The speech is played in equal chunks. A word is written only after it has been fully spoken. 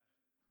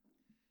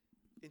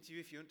interview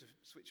if you want to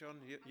switch on.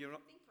 You're on.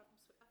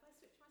 Have I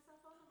switched myself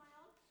on? Am I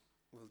on?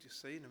 We'll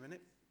just see in a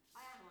minute. I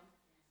am on.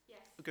 Yes.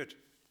 Good.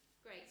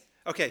 Great.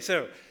 Okay,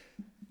 so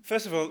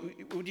first of all,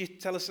 would you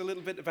tell us a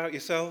little bit about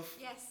yourself,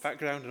 Yes.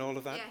 background and all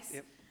of that? Yes.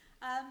 Yep.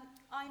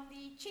 I'm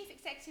the Chief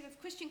Executive of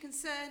Christian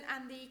Concern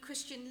and the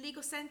Christian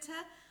Legal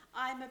Centre.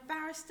 I'm a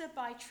barrister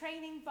by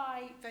training,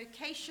 by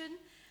vocation.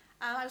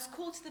 I was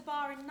called to the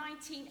bar in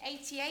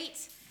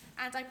 1988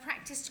 and I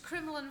practiced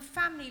criminal and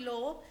family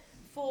law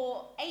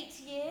for 8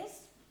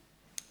 years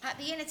at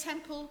the Inner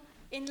Temple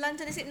in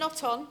London. Is it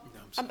not on?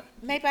 No, I'm sorry.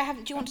 Maybe I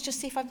haven't. Do you want to just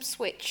see if I'm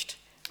switched?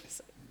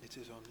 It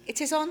is on. Yeah.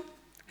 It is on?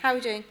 How are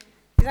we doing?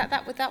 Is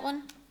that with that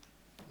one?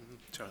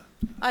 Try.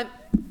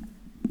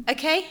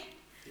 Okay?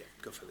 Yeah,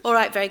 go for this. All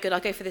right, very good. I'll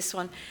go for this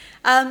one.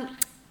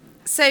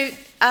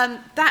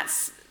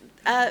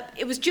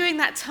 It was during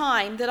that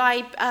time that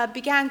I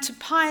began to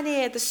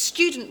pioneer the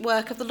student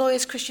work of the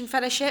Lawyers Christian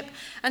Fellowship.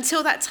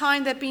 Until that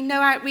time, there'd been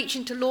no outreach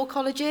into law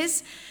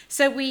colleges.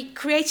 So we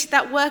created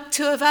that work,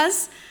 2 of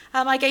us.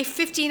 I gave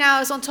 15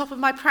 hours on top of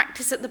my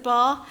practice at the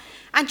bar.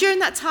 And during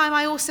that time,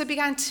 I also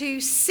began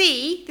to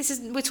see,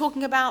 we're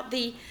talking about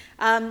the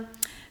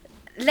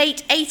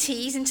late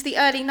 80s into the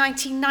early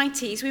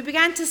 1990s, we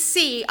began to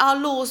see our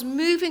laws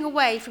moving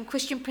away from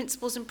Christian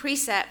principles and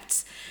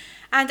precepts.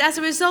 And as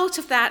a result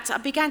of that, I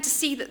began to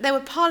see that there were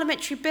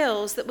parliamentary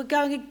bills that were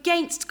going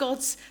against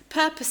God's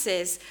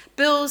purposes,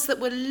 bills that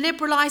were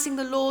liberalising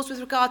the laws with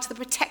regard to the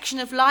protection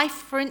of life,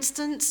 for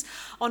instance,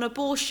 on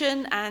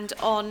abortion and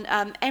on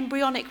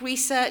embryonic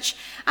research,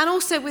 and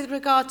also with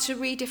regard to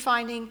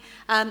redefining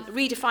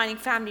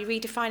family,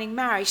 redefining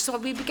marriage. So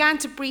we began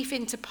to brief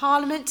into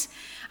Parliament,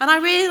 and I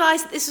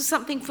realised that this was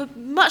something for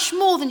much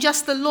more than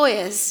just the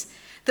lawyers,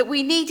 that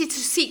we needed to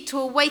seek to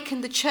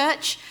awaken the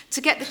church,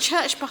 to get the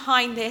church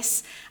behind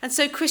this. And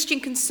so Christian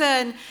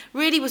Concern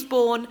really was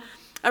born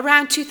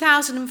around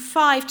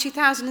 2005,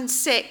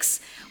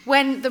 2006,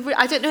 when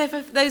I don't know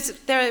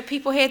if there are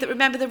people here that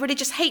remember the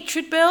Religious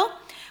Hatred Bill,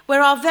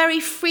 where our very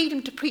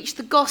freedom to preach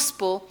the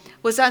gospel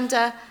was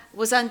under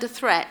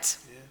threat.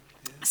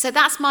 So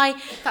that's my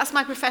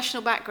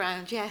professional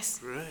background, yes.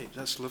 Great,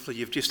 that's lovely.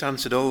 You've just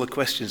answered all the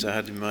questions I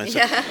had in mind. So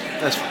Yeah.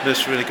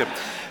 That's really good.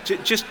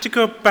 Just to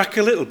go back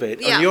a little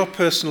bit on your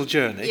personal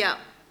journey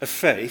of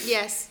faith.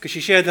 Yes. Because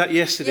you shared that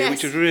yesterday, Yes.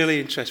 which was really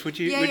interesting. Would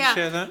you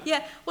share that?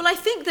 Yeah. Well, I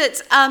think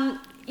that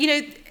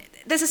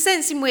there's a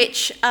sense in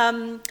which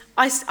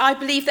I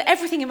believe that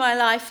everything in my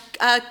life,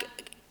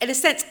 in a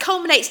sense,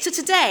 culminates to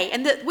today,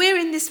 and that we're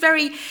in this we're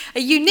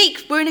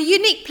in a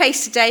unique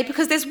place today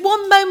because there's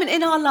one moment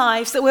in our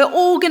lives that we're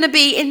all going to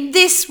be in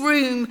this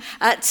room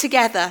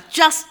together,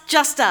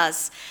 just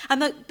us, and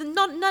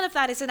none of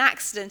that is an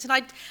accident.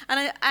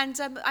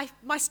 And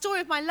my story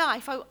of my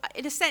life,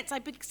 in a sense, I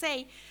would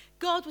say,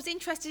 God was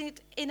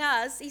interested in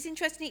us. He's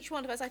interested in each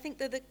one of us. I think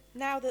that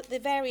now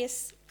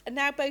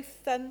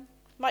both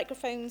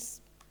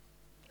microphones.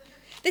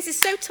 This is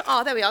so...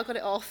 there we are, got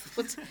it off.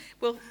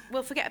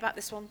 We'll forget about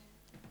this one.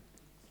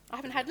 I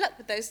haven't had luck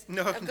with those.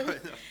 No.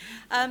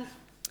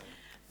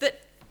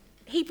 That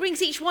he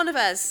brings each one of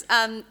us,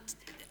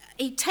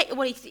 he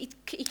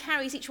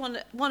carries each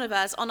one of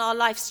us on our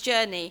life's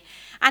journey.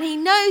 And he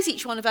knows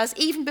each one of us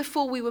even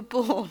before we were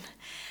born.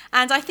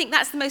 And I think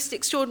that's the most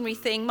extraordinary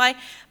thing.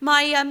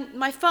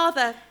 My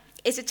father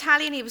is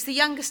Italian. He was the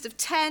youngest of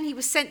 10. He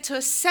was sent to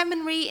a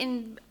seminary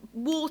in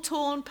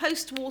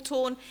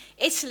post-war-torn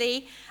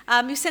Italy.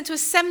 He was sent to a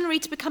seminary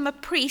to become a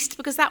priest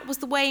because that was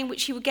the way in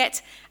which he would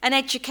get an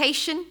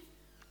education.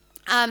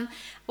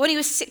 When he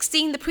was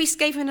 16, the priest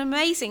gave him an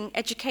amazing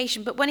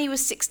education, but when he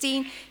was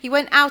 16, he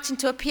went out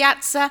into a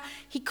piazza,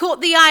 he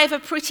caught the eye of a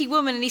pretty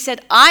woman and he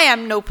said, "I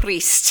am no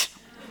priest."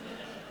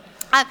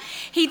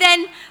 He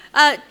then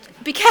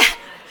became...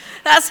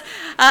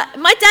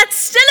 my dad's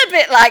still a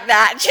bit like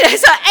that,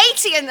 so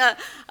 80 and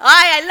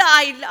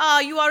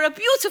you are a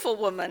beautiful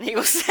woman, he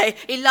will say.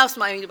 He loves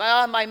my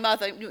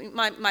mother,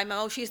 my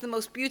mom, she's the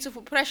most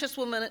beautiful, precious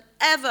woman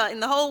ever in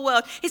the whole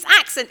world. His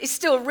accent is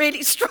still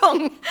really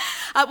strong.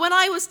 When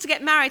I was to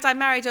get married, I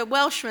married a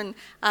Welshman,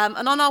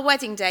 and on our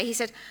wedding day, he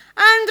said,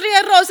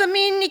 "Andrea Rosa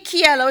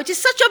Minichiello, it is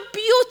such a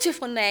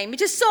beautiful name,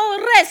 it is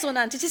so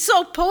resonant, it is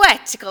so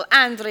poetical,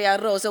 Andrea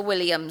Rosa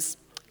Williams."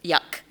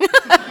 Yuck.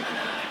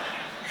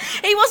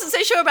 He wasn't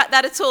so sure about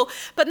that at all.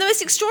 But the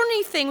most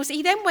extraordinary thing was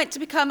he then went to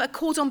become a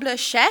cordon bleu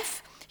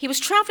chef. He was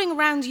travelling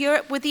around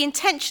Europe with the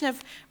intention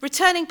of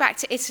returning back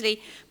to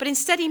Italy, but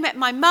instead he met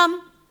my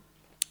mum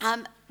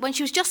when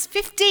she was just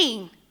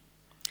 15.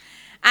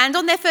 And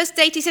on their first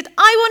date he said,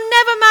 "I will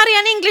never marry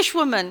an English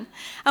woman."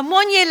 And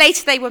 1 year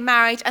later they were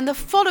married, and the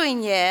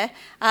following year,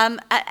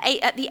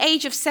 at the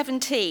age of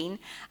 17,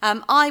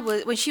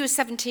 when she was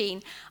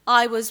 17,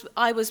 I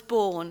was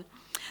born.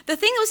 The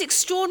thing that was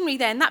extraordinary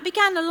then, that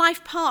began a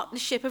life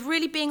partnership of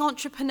really being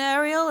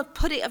entrepreneurial,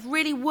 of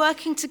really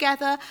working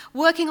together,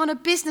 working on a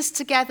business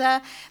together.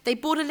 They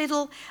bought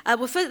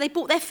they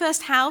bought their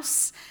first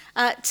house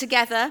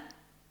together.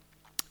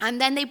 And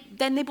then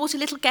they bought a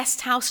little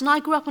guest house, and I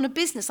grew up on a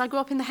business. I grew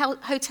up in the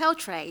hotel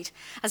trade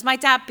as my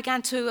dad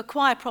began to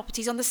acquire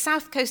properties on the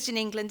south coast in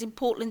England, in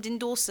Portland, in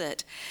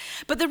Dorset.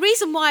 But the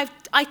reason why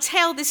I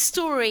tell this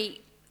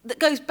story that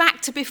goes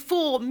back to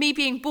before me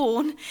being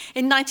born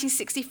in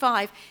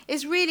 1965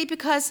 is really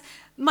because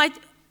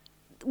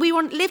we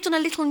lived on a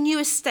little new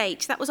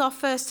estate. That was our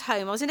first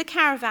home. I was in a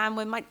caravan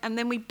and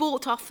then we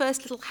bought our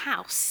first little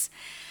house.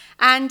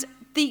 And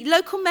the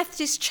local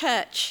Methodist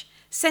church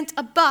sent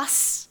a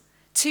bus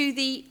to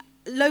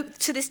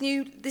this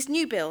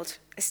new build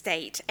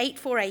estate,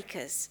 4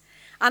 acres.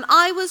 And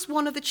I was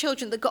one of the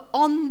children that got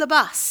on the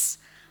bus.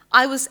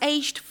 I was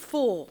aged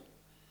 4.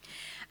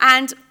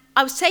 And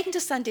I was taken to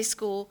Sunday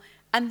school,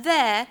 and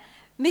there,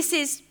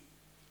 Mrs.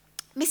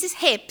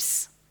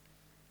 Hibbs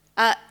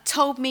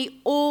told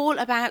me all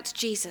about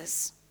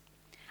Jesus.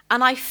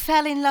 And I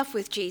fell in love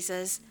with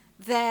Jesus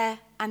there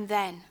and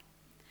then.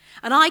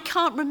 And I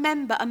can't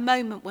remember a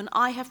moment when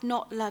I have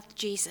not loved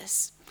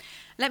Jesus.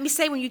 Let me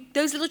say, when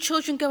those little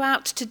children go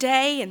out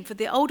today, and for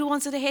the older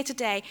ones that are here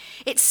today,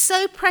 it's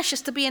so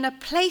precious to be in a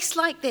place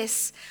like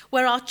this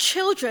where our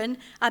children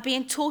are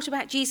being taught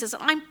about Jesus.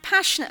 And I'm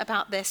passionate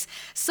about this.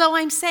 So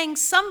I'm saying,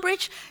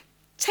 Sunbridge,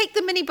 take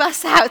the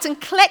minibus out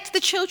and collect the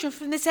children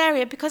from this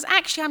area, because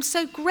actually I'm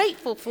so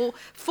grateful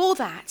for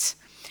that.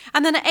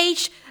 And then at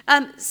age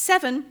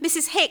 7,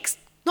 Mrs.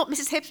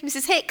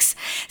 Hicks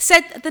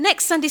said, the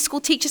next Sunday school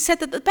teacher said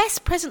that the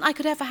best present I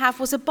could ever have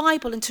was a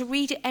Bible and to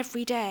read it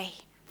every day.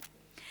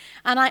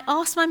 And I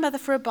asked my mother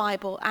for a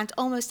Bible, and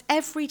almost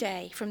every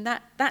day from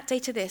that day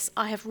to this,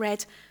 I have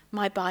read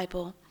my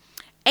Bible.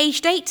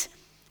 Aged 8,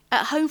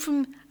 at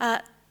home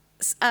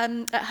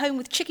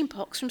with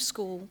chickenpox from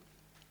school,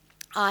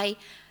 I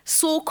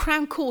saw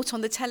Crown Court on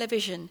the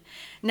television.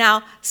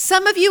 Now,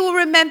 some of you will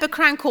remember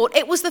Crown Court.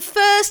 It was the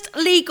first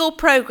legal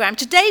programme.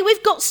 Today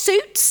we've got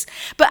Suits,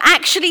 but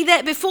actually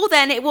before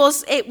then it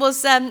was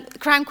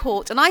Crown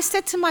Court. And I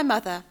said to my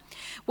mother,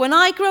 when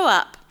I grow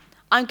up,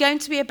 I'm going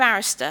to be a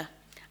barrister,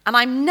 and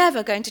I'm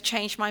never going to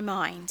change my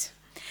mind.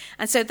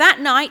 And so that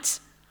night,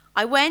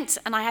 I went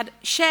and I had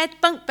shared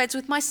bunk beds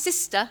with my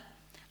sister,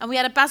 and we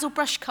had a basil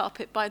brush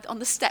carpet on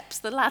the steps,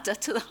 the ladder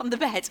on the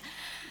bed.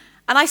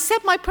 And I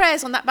said my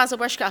prayers on that basil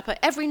brush carpet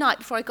every night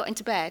before I got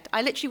into bed.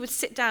 I literally would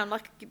sit down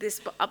like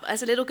this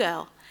as a little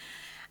girl.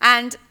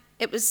 And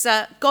it was,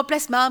 God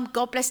bless Mum,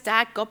 God bless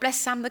Dad, God bless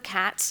Sam the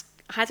cat.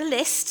 I had a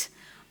list,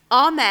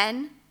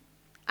 Amen.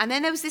 And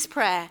then there was this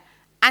prayer.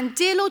 And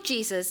dear Lord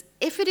Jesus,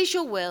 if it is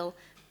your will,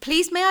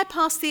 please may I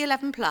pass the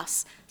 11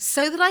 plus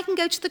so that I can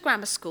go to the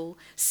grammar school,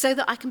 so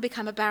that I can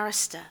become a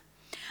barrister.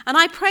 And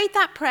I prayed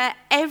that prayer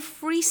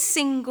every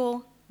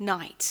single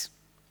night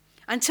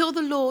until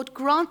the Lord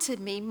granted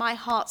me my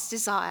heart's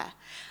desire.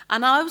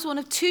 And I was one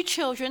of 2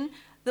 children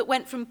that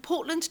went from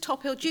Portland to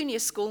Top Hill Junior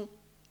School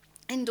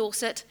in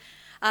Dorset,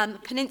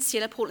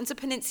 Portland's a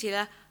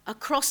peninsula,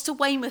 across to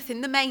Weymouth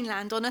in the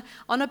mainland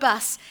on a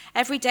bus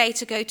every day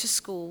to go to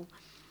school.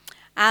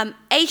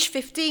 Age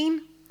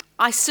 15,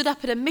 I stood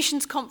up at a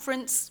missions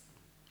conference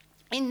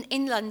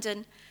in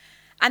London,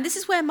 and this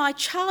is where my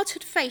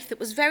childhood faith that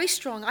was very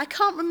strong, I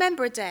can't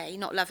remember a day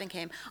not loving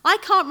him. I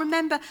can't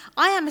remember,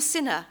 I am a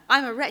sinner,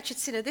 I'm a wretched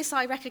sinner, this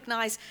I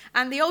recognise,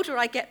 and the older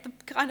I get,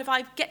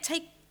 I get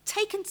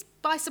taken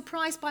by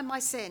surprise by my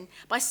sin,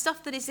 by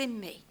stuff that is in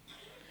me.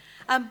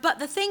 But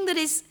the thing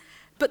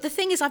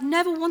is, I've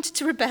never wanted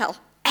to rebel,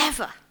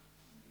 ever.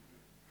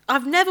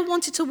 I've never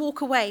wanted to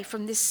walk away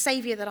from this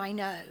Saviour that I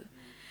know.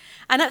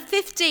 And at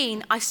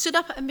 15, I stood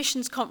up at a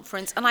missions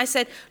conference and I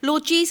said,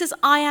 Lord Jesus,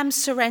 I am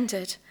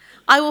surrendered.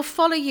 I will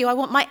follow you. I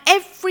want my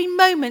every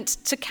moment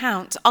to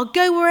count. I'll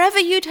go wherever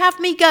you'd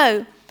have me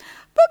go.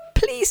 But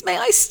please, may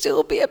I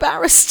still be a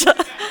barrister?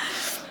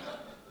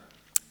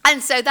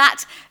 And so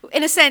that,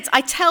 in a sense, I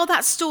tell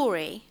that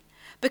story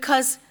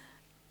because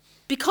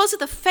of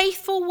the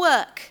faithful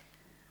work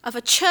of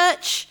a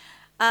church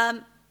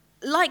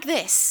like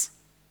this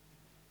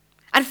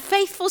and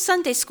faithful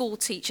Sunday school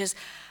teachers.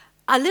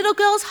 A little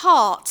girl's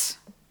heart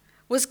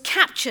was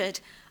captured,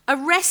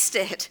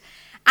 arrested,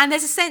 and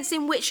there's a sense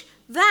in which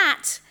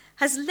that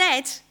has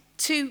led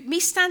to me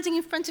standing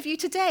in front of you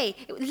today.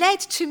 It led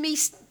to me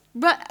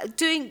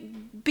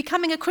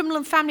becoming a criminal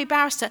and family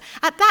barrister.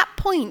 At that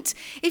point,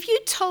 if you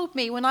told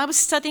me when I was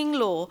studying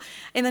law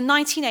in the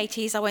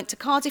 1980s, I went to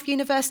Cardiff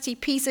University,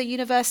 Pisa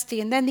University,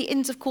 and then the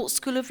Inns of Court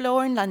School of Law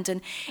in London,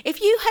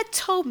 if you had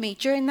told me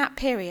during that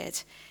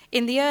period,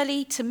 in the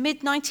early to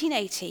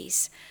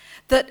mid-1980s,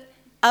 that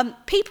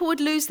people would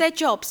lose their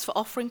jobs for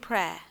offering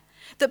prayer,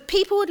 that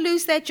people would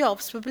lose their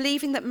jobs for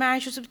believing that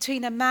marriage was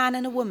between a man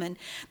and a woman,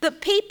 that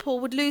people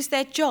would lose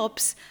their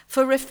jobs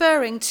for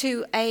referring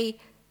to a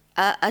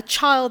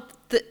child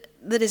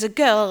that is a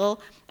girl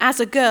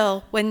as a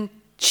girl when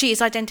she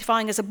is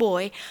identifying as a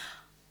boy,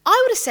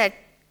 I would have said,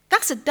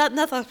 that's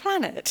another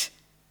planet.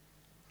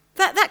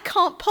 That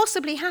can't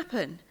possibly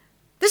happen.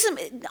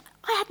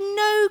 I had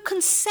no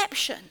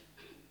conception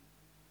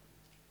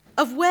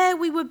of where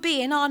we would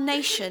be in our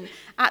nation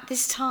at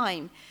this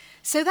time.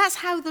 So that's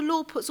how the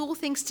Lord puts all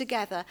things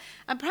together.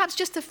 And perhaps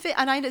just to fit,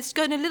 and I know it's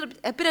going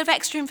a bit of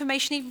extra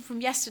information even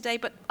from yesterday,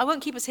 but I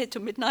won't keep us here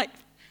till midnight,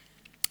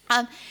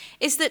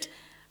 is that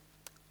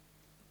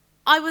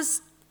I've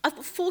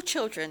got 4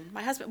 children.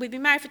 My husband, we've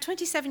been married for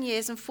 27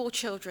 years and 4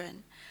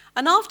 children.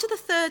 And after the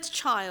 3rd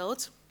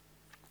child,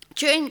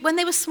 when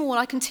they were small,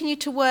 I continued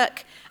to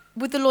work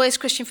with the Lawyers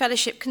Christian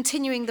Fellowship,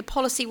 continuing the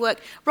policy work,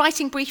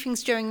 writing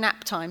briefings during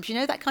nap times. You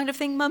know, that kind of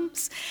thing,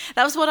 mums?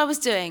 That was what I was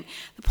doing.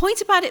 The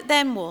point about it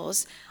then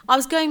was I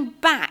was going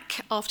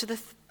back after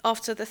our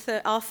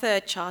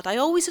 3rd child. I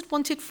always had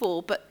wanted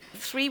 4, but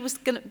 3 was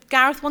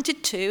Gareth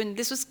wanted 2, and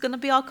this was going to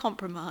be our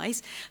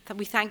compromise. That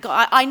we thank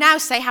God. I now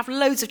say have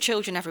loads of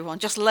children, everyone,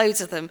 just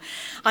loads of them.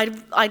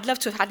 I'd love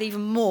to have had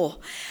even more.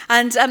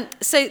 And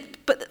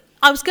but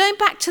I was going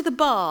back to the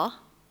bar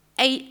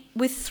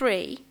with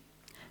 3.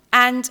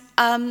 And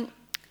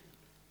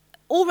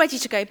all ready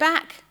to go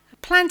back,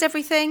 planned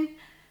everything,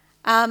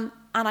 and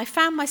I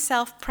found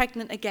myself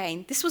pregnant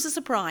again. This was a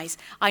surprise.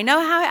 I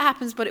know how it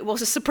happens, but it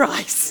was a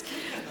surprise.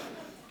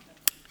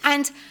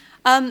 And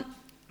my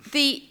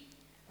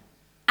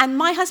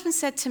husband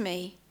said to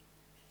me,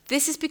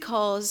 "This is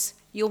because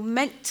you're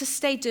meant to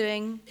stay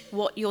doing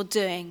what you're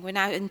doing." We're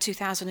now in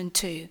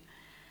 2002.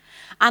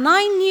 And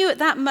I knew at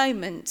that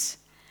moment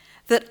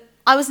that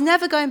I was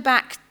never going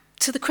back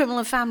to the criminal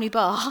and family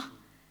bar,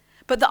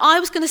 but that I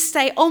was going to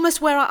stay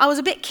almost where I was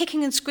a bit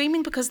kicking and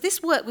screaming, because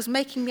this work was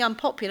making me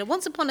unpopular.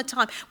 Once upon a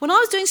time, when I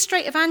was doing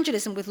straight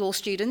evangelism with law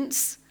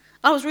students,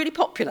 I was really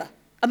popular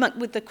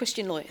with the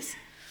Christian lawyers,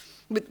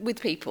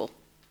 with people.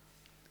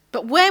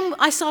 But when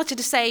I started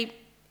to say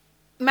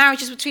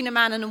marriage is between a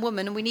man and a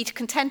woman and we need to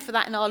contend for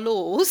that in our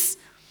laws,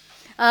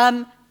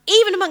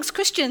 even amongst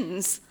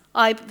Christians,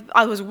 I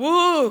was,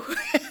 whoa,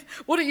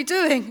 what are you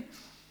doing?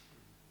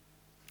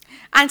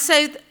 And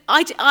so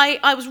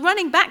I was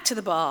running back to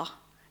the bar.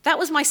 That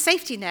was my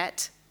safety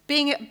net.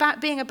 Being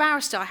a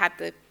barrister,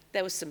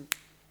 there was some.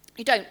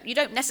 You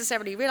don't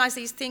necessarily realise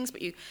these things,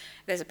 but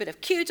there's a bit of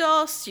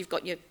kudos. You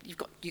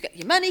get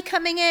your money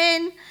coming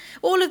in,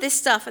 all of this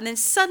stuff, and then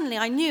suddenly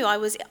I knew I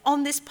was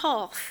on this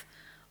path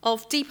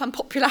of deep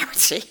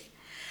unpopularity.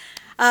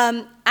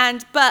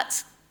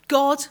 But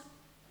God,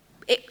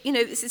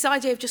 it's this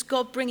idea of just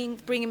God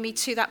bringing me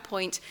to that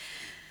point.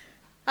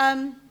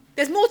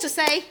 There's more to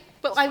say,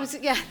 but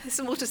there's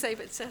some more to say,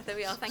 but there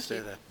we are. Thank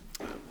you. There.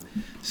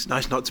 It's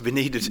nice not to be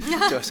needed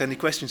to ask any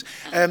questions.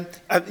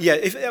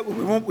 If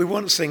we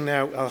won't sing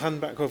now. I'll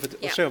hand back over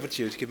over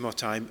to you to give more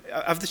time.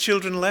 Have the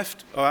children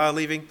left or are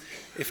leaving?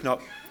 If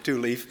not, do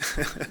leave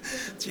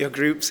to your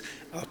groups.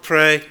 I'll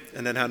pray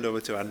and then hand over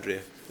to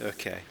Andrea.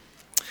 Okay.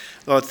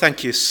 Lord,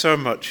 thank you so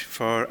much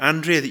for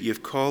Andrea, that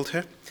you've called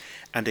her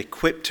and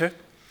equipped her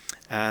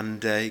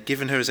and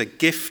given her as a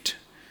gift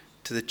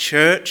to the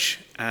church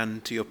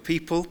and to your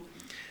people.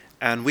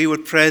 And we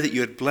would pray that you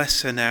would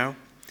bless her now.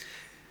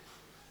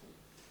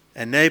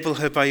 Enable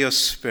her by your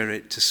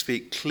Spirit to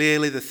speak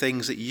clearly the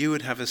things that you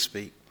would have her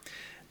speak.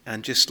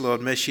 And just,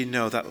 Lord, may she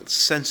know that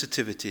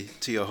sensitivity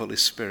to your Holy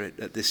Spirit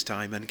at this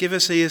time. And give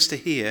us ears to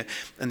hear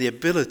and the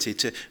ability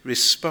to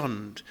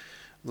respond,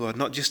 Lord,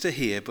 not just to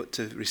hear, but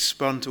to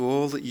respond to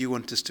all that you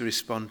want us to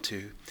respond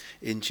to.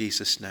 In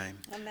Jesus' name.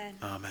 Amen.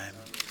 Amen.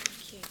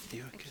 Thank you.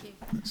 Are you okay?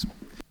 Thank you.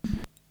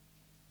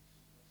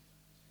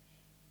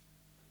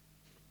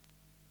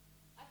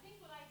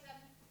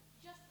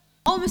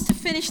 Almost to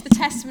finish the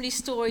testimony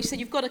story, so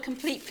you've got a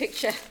complete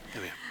picture,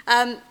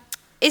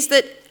 is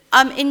that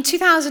in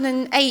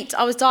 2008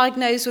 I was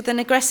diagnosed with an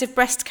aggressive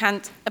breast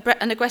cancer.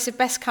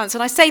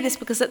 And I say this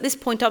because at this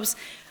point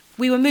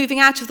we were moving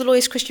out of the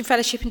Lawyers Christian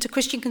Fellowship into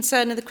Christian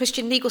Concern and the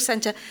Christian Legal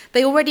Centre.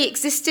 They already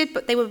existed,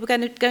 but they were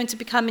going to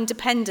become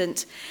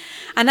independent.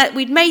 And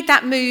we'd made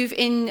that move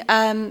in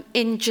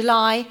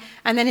July,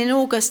 and then in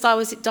August I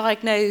was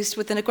diagnosed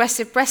with an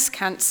aggressive breast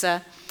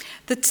cancer.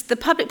 The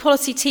public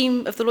policy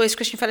team of the Lawyers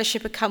Christian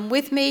Fellowship had come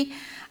with me,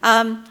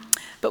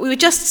 but we were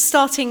just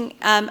starting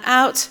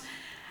out,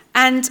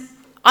 and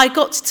I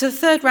got to the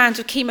 3rd round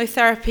of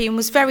chemotherapy and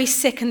was very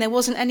sick, and there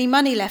wasn't any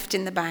money left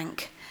in the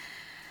bank.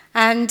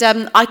 And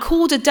I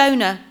called a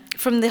donor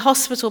from the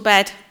hospital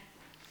bed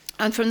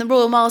and from the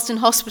Royal Marsden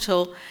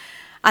Hospital,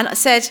 and I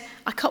said,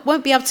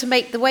 won't be able to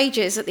make the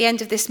wages at the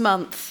end of this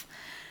month.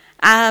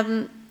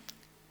 And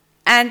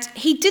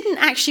he didn't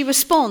actually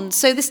respond,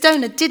 so this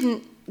donor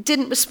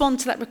didn't respond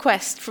to that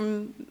request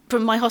from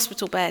my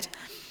hospital bed.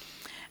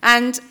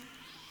 And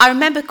I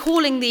remember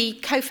calling the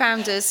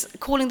co-founders,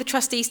 calling the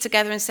trustees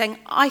together and saying,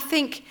 I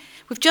think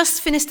we've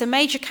just finished a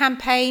major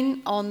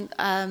campaign on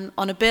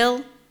a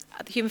bill,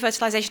 the Human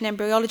Fertilisation and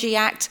Embryology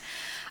Act.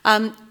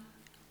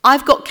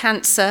 I've got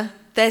cancer,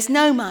 there's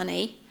no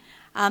money.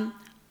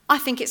 I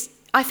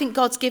think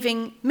God's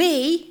giving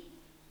me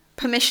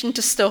permission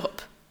to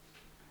stop.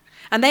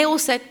 And they all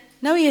said,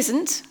 no, he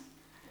isn't.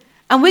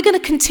 And we're going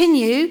to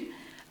continue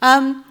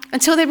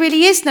until there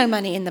really is no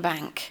money in the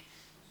bank.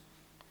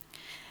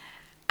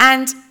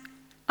 And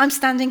I'm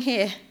standing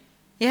here.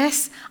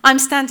 Yes, I'm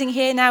standing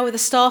here now with a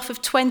staff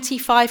of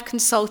 25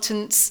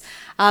 consultants,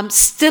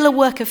 still a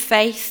work of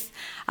faith,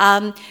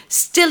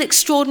 Still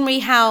extraordinary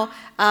how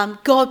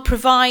God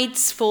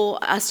provides for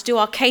us to do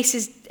our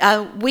cases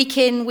week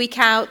in, week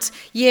out,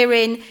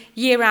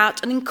 year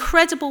out. An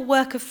incredible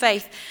work of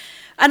faith.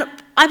 And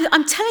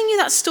I'm telling you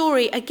that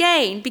story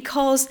again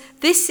because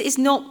this is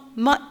not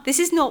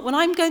what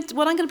I'm going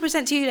to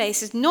present to you today.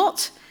 This is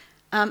not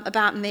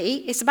about me.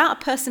 It's about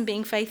a person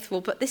being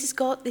faithful. But this is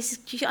God. You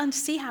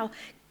see how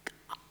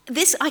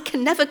this, I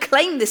can never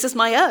claim this as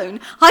my own.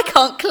 I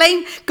can't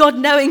claim God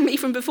knowing me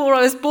from before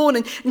I was born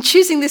and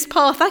choosing this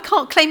path. I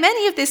can't claim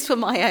any of this for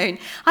my own.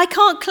 I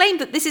can't claim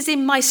that this is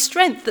in my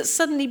strength, that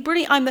suddenly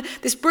I'm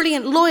this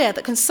brilliant lawyer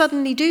that can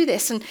suddenly do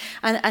this and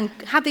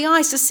have the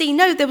eyes to see.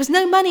 No, there was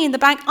no money in the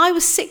bank. I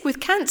was sick with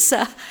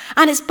cancer,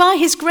 and it's by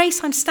his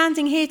grace I'm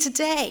standing here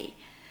today.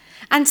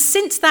 And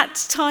since that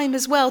time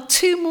as well,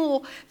 2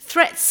 more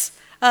threats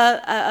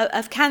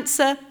of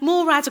cancer,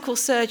 more radical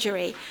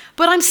surgery.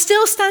 But I'm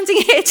still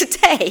standing here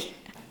today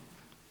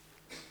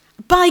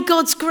by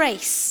God's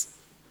grace.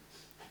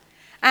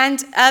 And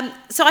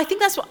so I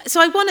think that's what, so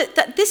I want to,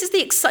 that this is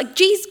the,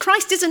 Jesus,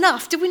 Christ is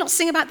enough. Did we not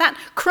sing about that?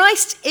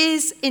 Christ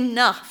is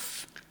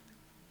enough.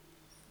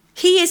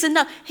 He is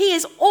enough. He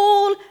is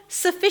all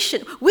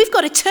sufficient. We've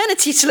got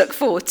eternity to look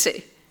forward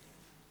to.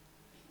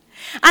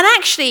 And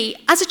actually,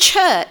 as a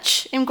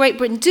church in Great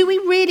Britain, do we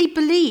really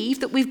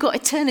believe that we've got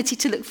eternity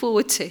to look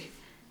forward to?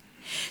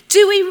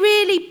 Do we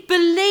really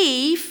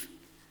believe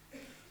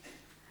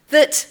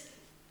that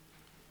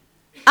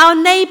our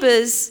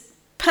neighbours,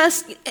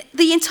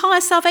 the entire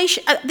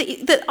salvation,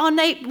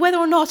 that whether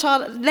or not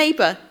our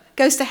neighbour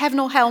goes to heaven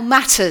or hell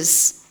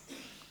matters?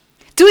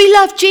 Do we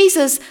love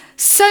Jesus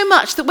so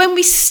much that when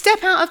we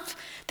step out of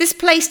this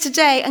place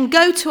today and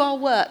go to our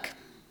work,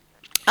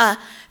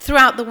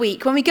 throughout the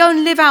week, when we go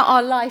and live out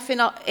our life in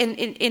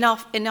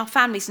our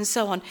families and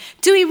so on,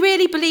 do we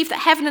really believe that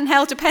heaven and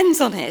hell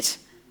depends on it?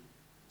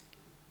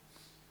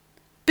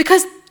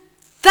 Because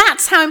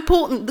that's how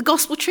important the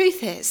gospel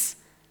truth is.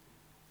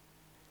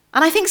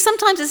 And I think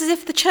sometimes it's as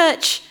if the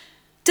church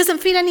doesn't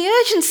feel any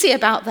urgency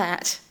about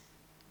that.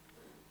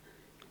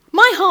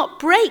 My heart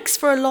breaks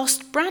for a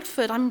lost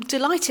Bradford. I'm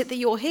delighted that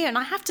you're here. And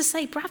I have to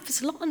say,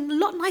 Bradford's a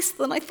lot nicer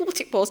than I thought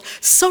it was.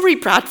 Sorry,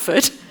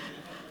 Bradford.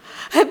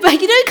 But,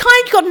 kind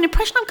of got an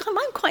impression,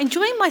 I'm quite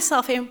enjoying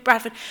myself here in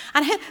Bradford.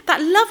 And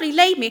that lovely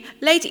lady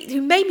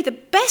who made me the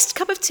best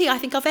cup of tea I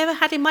think I've ever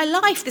had in my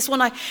life.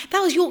 That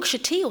was Yorkshire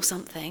tea or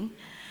something.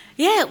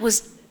 Yeah, it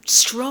was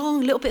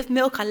strong, a little bit of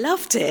milk. I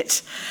loved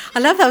it.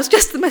 That. It was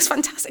just the most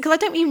fantastic, because I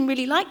don't even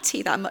really like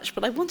tea that much,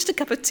 but I wanted a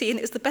cup of tea, and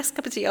it was the best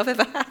cup of tea I've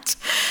ever had.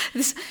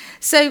 Let's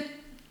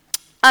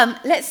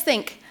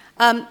think.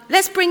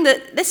 Let's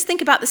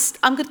think about this.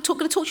 I'm going to talk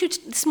to you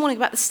this morning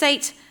about the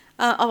state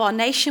of our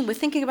nation. We're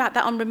thinking about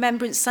that on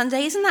Remembrance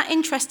Sunday. Isn't that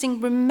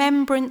interesting?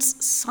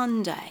 Remembrance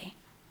Sunday.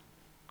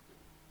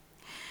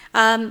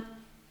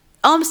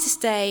 Armistice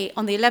Day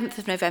on the 11th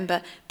of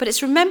November, but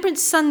it's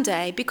Remembrance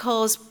Sunday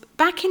because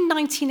back in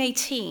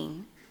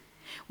 1918,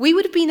 we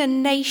would have been a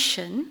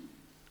nation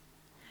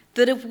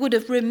that would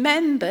have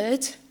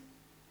remembered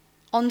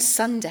on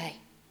Sunday.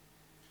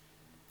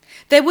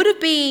 There would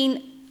have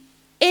been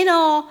in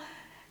our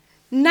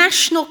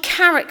national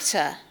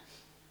character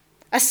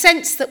a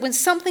sense that when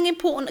something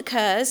important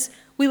occurs,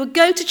 we would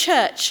go to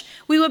church,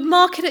 we would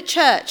mark it at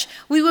church,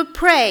 we would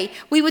pray,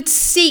 we would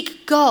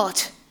seek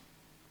God.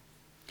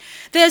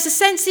 There's a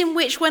sense in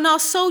which when our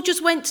soldiers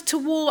went to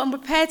war and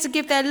prepared to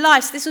give their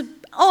lives, this was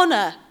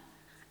honour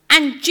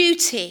and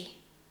duty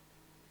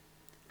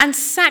and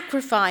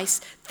sacrifice.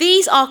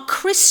 These are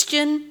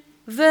Christian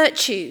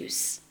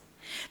virtues.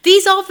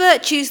 These are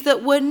virtues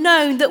that were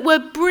known, that were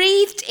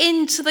breathed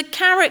into the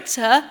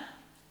character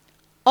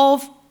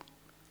of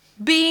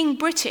being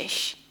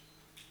British,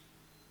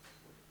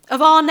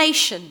 of our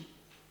nation,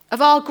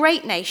 of our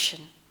great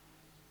nation.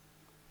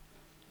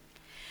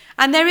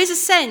 And there is a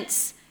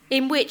sense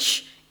in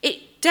which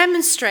it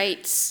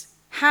demonstrates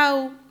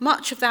how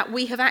much of that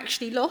we have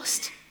actually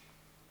lost.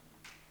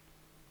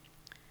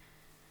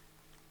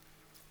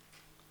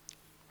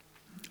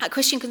 At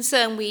Christian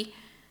Concern, we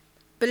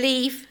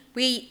believe,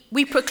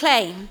 we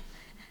proclaim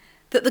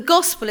that the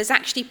gospel is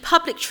actually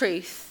public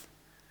truth,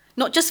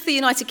 not just for the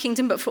United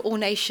Kingdom, but for all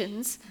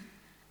nations.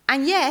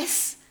 And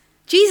yes,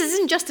 Jesus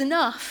isn't just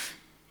enough.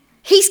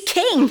 He's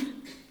King.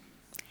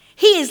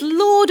 He is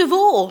Lord of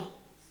all.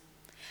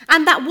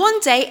 And that one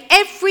day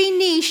every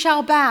knee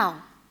shall bow.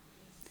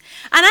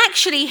 And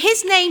actually,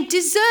 his name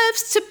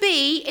deserves to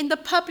be in the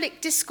public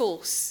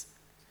discourse.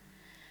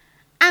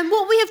 And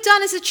what we have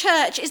done as a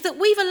church is that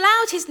we've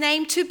allowed his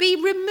name to be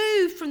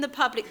removed from the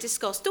public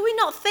discourse. Do we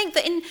not think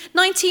that in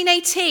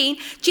 1918,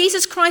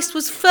 Jesus Christ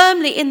was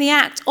firmly in the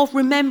act of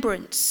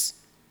remembrance?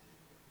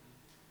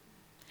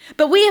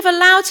 But we have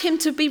allowed him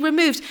to be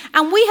removed.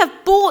 And we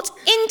have bought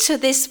into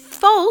this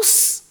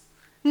false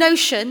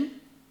notion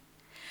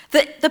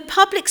that the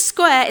public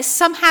square is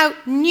somehow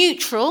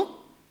neutral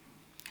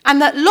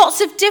and that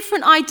lots of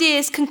different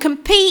ideas can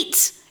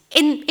compete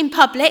in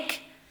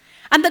public,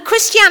 and that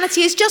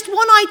Christianity is just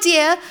one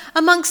idea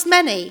amongst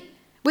many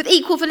with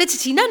equal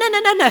validity. No.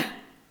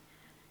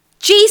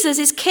 Jesus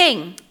is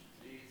king.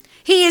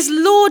 He is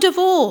Lord of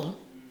all.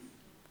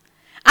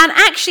 And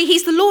actually,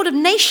 he's the Lord of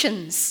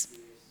nations.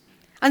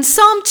 And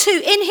Psalm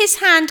 2, in his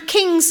hand,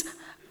 kings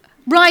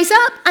rise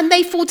up and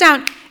they fall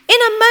down. In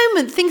a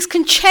moment, things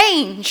can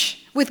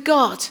change with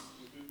God.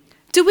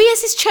 Do we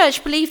as his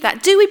church believe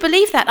that? Do we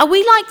believe that? Are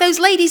we like those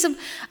ladies on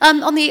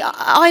the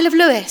Isle of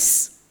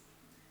Lewis?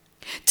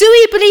 Do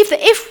we believe that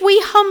if we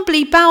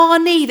humbly bow our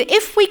knee, that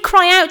if we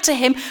cry out to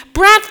him,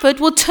 Bradford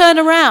will turn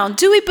around?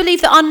 Do we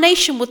believe that our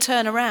nation will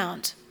turn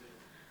around?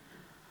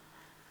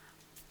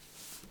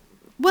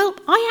 Well,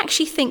 I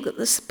actually think that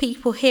there's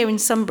people here in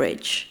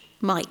Sunbridge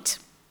might.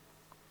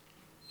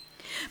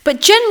 But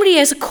generally,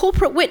 as a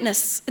corporate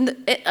witness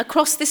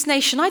across this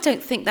nation, I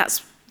don't think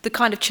that's the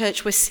kind of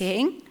church we're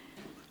seeing.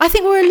 I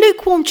think we're a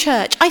lukewarm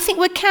church. I think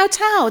we're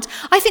kowtowed.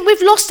 I think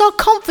we've lost our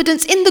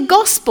confidence in the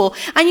gospel.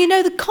 And you know,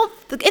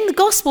 in the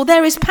gospel,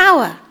 there is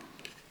power.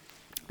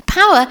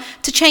 Power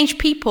to change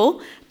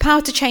people,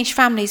 power to change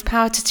families,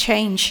 power to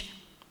change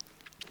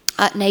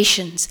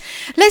nations.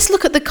 Let's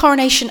look at the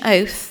coronation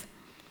oath.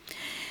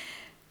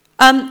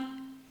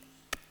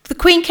 The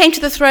Queen came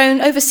to the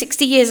throne over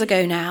 60 years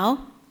ago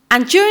now.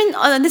 And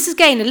this is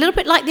again a little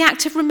bit like the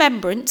act of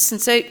remembrance. And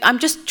so I'm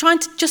just trying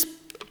to just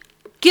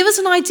give us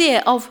an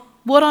idea of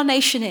what our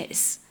nation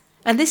is.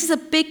 And this is a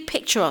big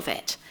picture of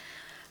it.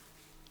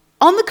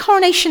 On the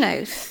coronation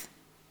oath,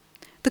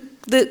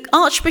 the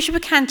Archbishop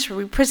of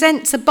Canterbury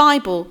presents a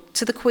Bible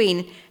to the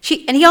Queen.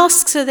 And he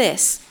asks her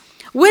this: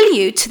 will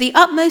you, to the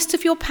utmost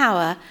of your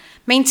power,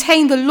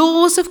 maintain the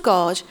laws of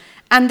God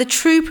and the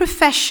true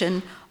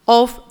profession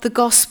of the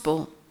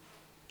gospel?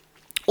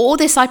 All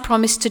this I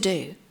promise to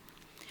do.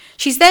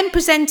 She's then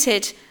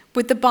presented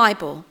with the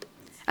Bible.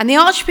 And the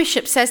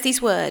Archbishop says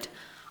these words: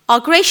 our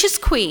gracious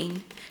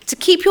Queen, to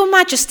keep your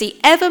majesty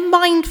ever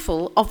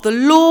mindful of the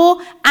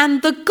law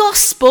and the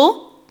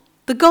gospel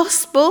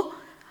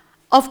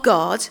of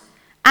God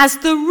as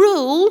the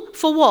rule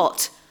for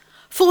what?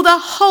 For the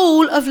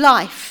whole of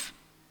life.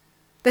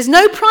 There's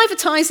no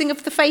privatizing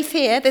of the faith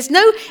here. There's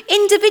no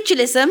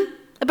individualism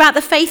about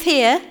the faith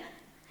here.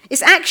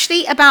 It's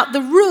actually about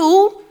the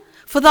rule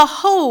for the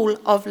whole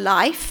of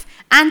life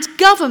and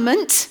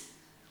government.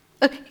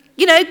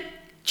 You know,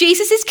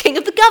 Jesus is king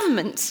of the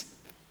government.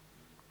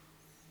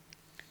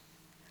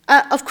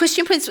 Of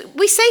Christian principles.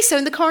 We say so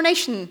in the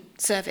coronation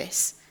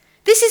service.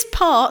 This is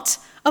part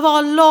of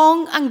our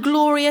long and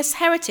glorious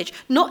heritage.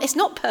 It's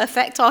not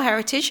perfect, our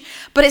heritage,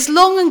 but it's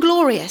long and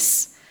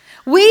glorious.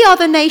 We are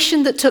the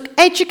nation that took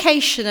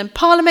education and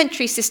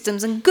parliamentary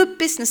systems and good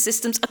business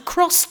systems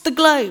across the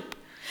globe,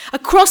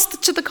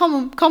 to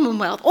the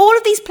Commonwealth, all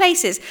of these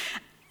places.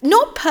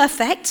 Not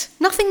perfect.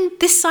 Nothing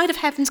this side of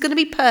heaven is going to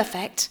be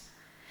perfect.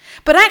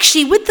 But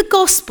actually, with the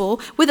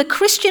gospel, with a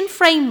Christian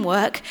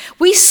framework,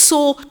 we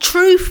saw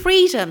true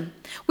freedom.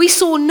 We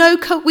saw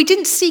we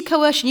didn't see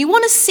coercion. You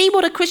want to see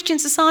what a Christian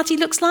society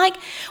looks like?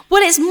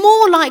 Well, it's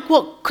more like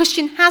what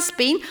Christian has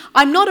been.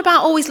 I'm not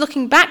about always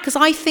looking back, because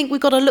I think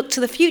we've got to look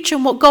to the future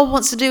and what God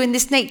wants to do in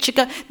this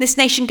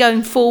nation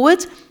going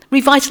forward.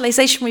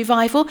 Revitalization,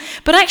 revival.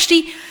 But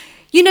actually,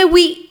 you know,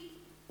 we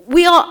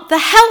are, the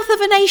health of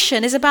a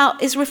nation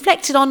is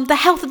reflected on the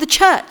health of the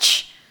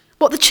church,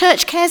 what the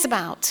church cares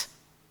about.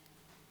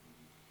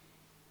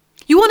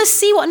 You want to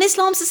see what an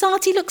Islam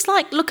society looks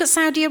like? Look at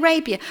Saudi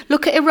Arabia.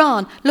 Look at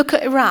Iran. Look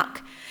at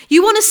Iraq.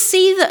 You want to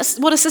see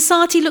what a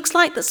society looks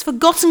like that's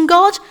forgotten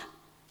God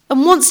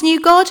and once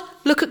knew God?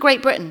 Look at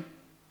Great Britain.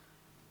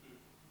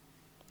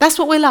 That's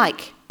what we're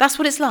like. That's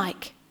what it's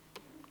like.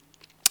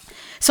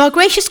 So, our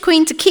gracious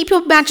Queen, to keep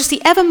your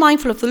majesty ever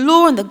mindful of the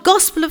law and the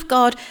gospel of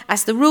God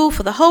as the rule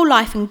for the whole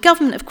life and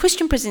government of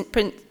Christian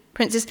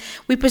princes,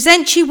 we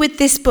present you with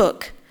this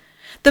book,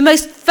 the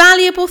most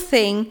valuable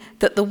thing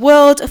that the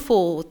world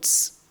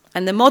affords.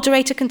 And the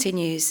moderator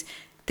continues,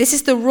 this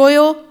is the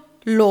royal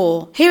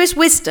law. Here is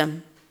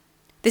wisdom.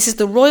 This is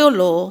the royal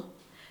law.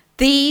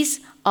 These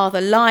are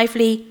the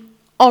lively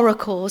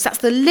oracles. It's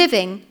the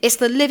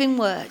living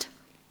word,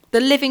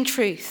 the living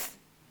truth,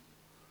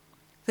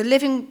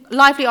 the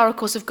lively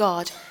oracles of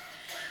God.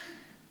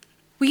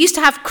 We used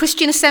to have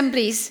Christian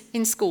assemblies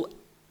in school.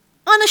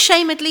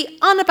 Unashamedly,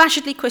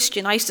 unabashedly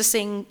Christian. I used to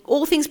sing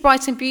All Things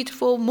Bright and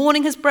Beautiful,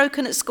 Morning Has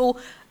Broken at school.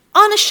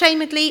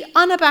 Unashamedly,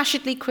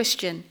 unabashedly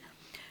Christian.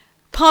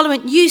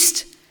 Parliament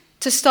used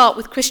to start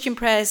with Christian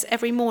prayers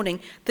every morning.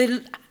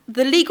 The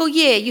legal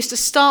year used to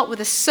start with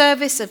a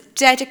service of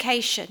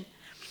dedication.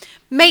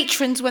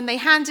 Matrons, when they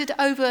handed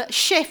over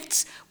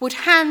shifts, would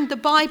hand the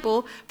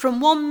Bible from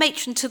one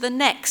matron to the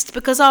next,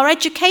 because our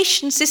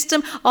education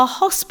system, our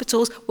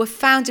hospitals were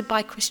founded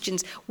by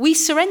Christians. We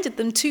surrendered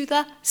them to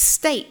the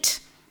state.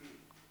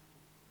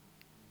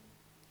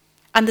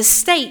 And the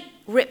state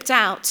ripped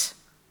out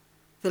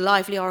the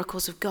lively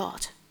oracles of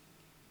God.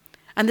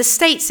 And the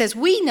state says,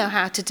 we know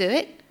how to do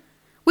it.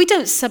 We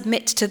don't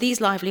submit to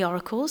these lively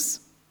oracles.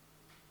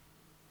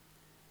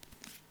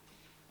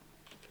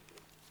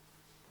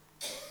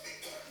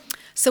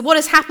 So what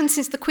has happened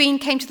since the Queen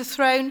came to the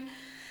throne?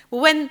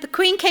 Well, when the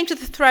Queen came to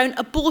the throne,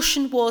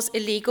 abortion was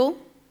illegal.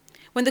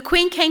 When the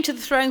Queen came to the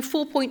throne,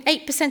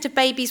 4.8% of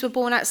babies were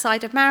born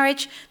outside of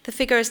marriage. The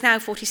figure is now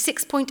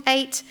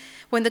 46.8%.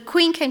 When the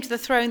Queen came to the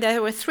throne,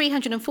 there were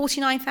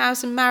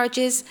 349,000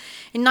 marriages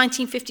in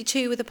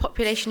 1952 with a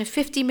population of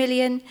 50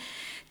 million.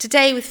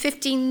 Today, with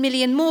 15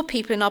 million more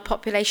people in our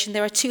population,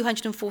 there are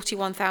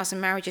 241,000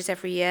 marriages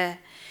every year.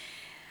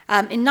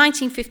 In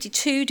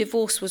 1952,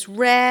 divorce was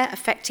rare,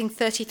 affecting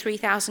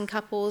 33,000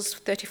 couples,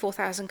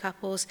 34,000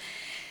 couples.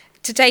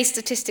 Today's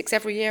statistics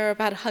every year are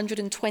about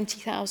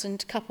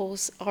 120,000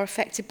 couples are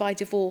affected by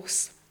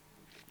divorce.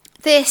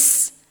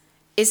 This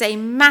is a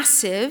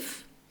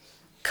massive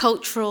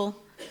cultural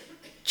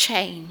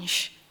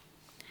change.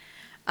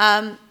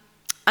 And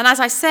as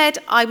I said,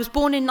 I was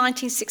born in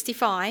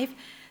 1965.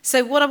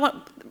 So what I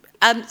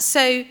want,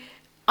 so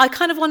I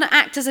kind of want to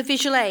act as a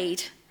visual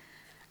aid,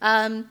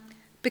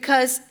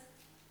 because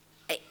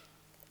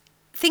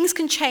things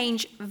can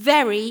change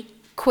very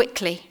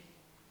quickly.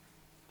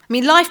 I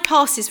mean, life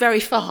passes very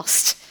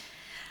fast.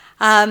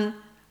 And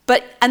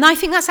I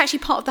think that's actually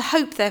part of the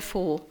hope,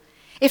 therefore.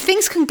 If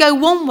things can go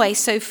one way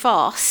so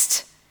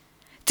fast,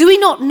 do we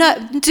not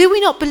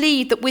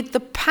believe that with the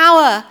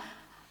power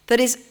that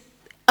is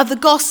of the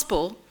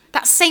gospel,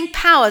 that same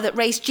power that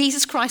raised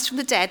Jesus Christ from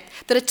the dead,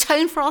 that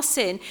atoned for our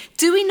sin,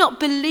 do we not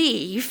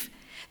believe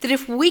that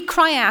if we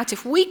cry out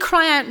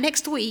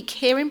next week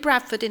here in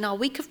Bradford in our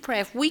week of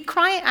prayer, if we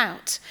cry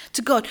out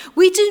to God,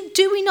 he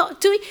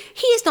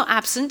is not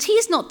absent, he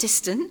is not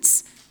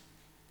distant.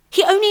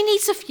 He only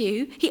needs a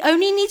few. He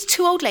only needs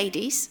 2 old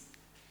ladies.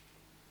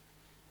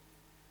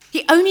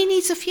 He only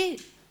needs a few.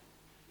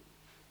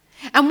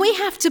 And we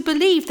have to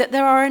believe that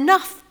there are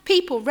enough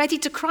people ready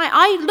to cry.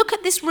 I look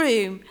at this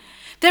room.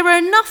 There are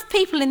enough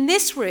people in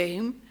this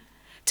room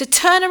to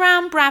turn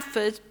around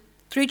Bradford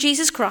through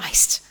Jesus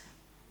Christ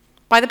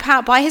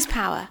by his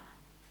power.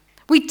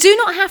 We do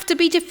not have to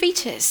be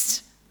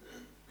defeatists.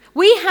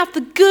 We have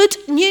the good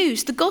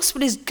news. The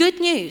gospel is good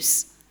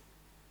news.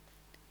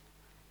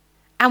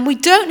 And we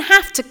don't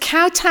have to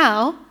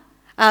kowtow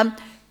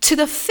to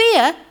the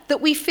fear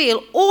that we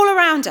feel all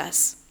around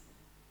us.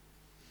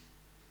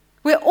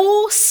 We're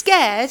all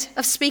scared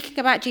of speaking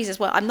about Jesus.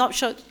 Well, I'm not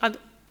sure. I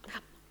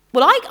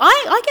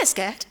get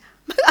scared.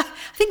 I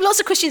think lots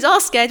of Christians are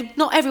scared.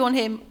 Not everyone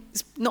here.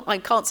 I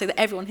can't say that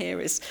everyone here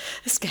is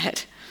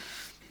scared.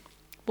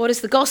 What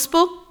is the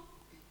gospel?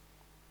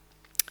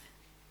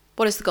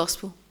 What is the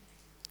gospel?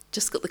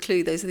 Just got the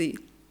clue. Those are the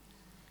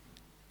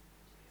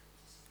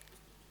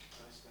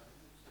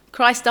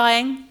Christ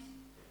dying.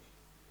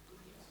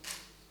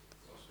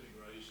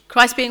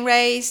 Christ being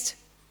raised.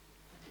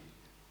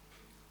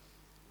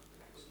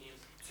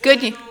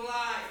 Good news.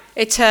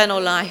 Eternal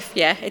life.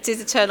 Yeah, it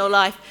is eternal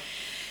life.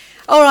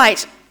 All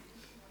right.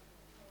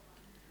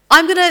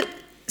 I'm going to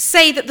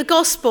say that the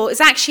gospel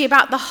is actually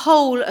about the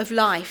whole of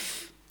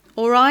life.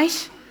 All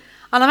right?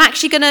 And I'm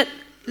actually going to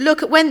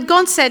look at when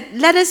God said,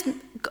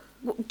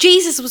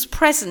 Jesus was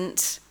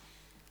present.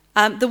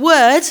 The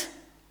word,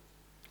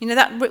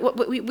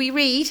 that we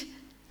read,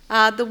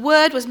 the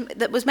word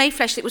that was made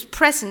flesh, it was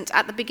present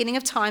at the beginning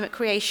of time at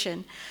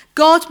creation.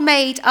 God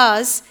made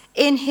us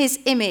in his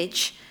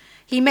image.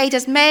 He made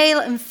us male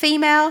and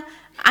female,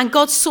 and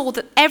God saw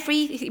that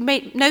he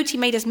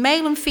made us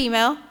male and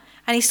female,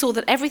 and he saw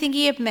that everything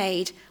he had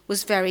made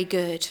was very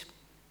good.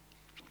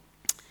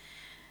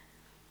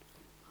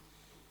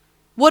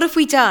 What have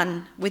we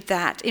done with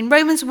that? In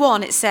Romans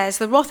 1 it says,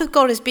 the wrath of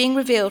God is being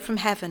revealed from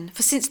heaven.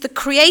 For since the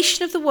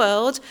creation of the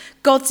world,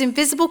 God's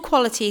invisible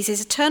qualities,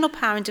 his eternal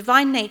power and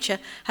divine nature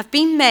have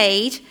been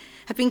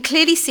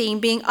clearly seen,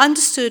 being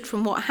understood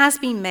from what has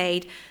been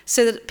made,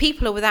 so that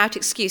people are without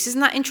excuse.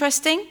 Isn't that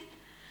interesting?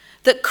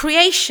 That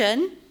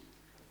creation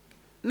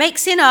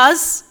makes in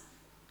us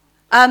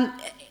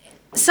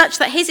such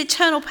that his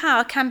eternal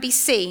power can be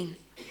seen.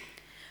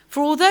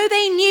 For although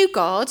they knew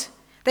God,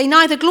 they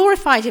neither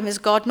glorified him as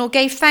God nor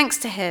gave thanks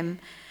to him,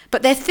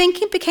 but their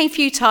thinking became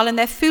futile and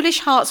their foolish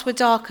hearts were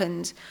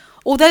darkened.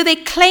 Although they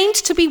claimed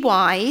to be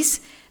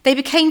wise, they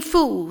became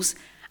fools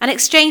and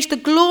exchanged the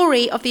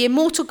glory of the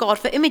immortal God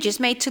for images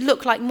made to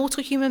look like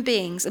mortal human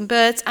beings and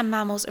birds and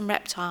mammals and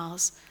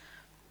reptiles.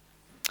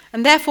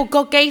 And therefore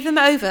God gave them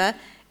over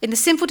in the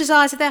sinful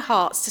desires of their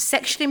hearts to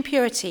sexual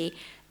impurity.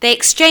 They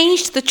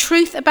exchanged the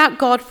truth about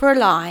God for a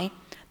lie.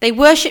 They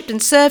worshipped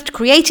and served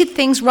created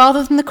things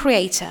rather than the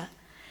Creator.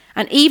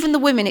 And even the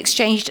women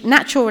exchanged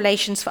natural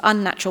relations for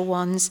unnatural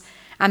ones.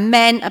 And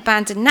men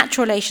abandoned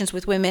natural relations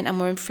with women and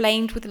were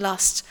inflamed with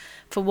lust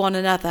for one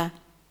another.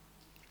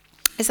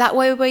 Is that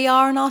where we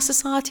are in our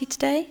society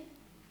today?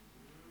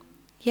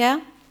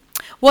 Yeah?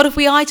 What have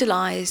we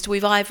idolized?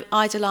 We've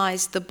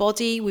idolized the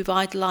body. We've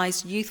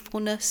idolized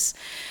youthfulness.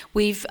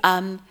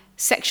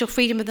 Sexual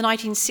freedom of the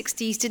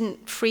 1960s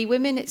didn't free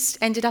women. It's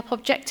ended up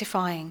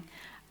objectifying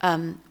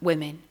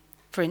women,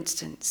 for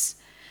instance.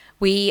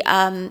 We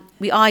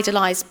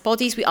idolize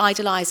bodies. We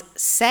idolize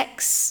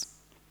sex.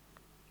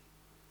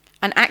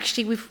 And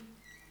actually,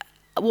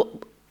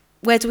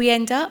 where do we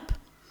end up?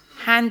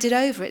 Handed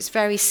over. It's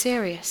very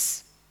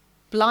serious.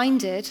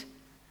 Blinded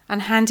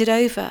and handed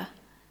over.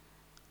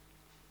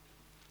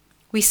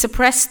 We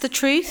suppress the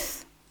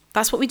truth.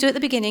 That's what we do at the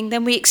beginning.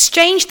 Then we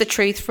exchange the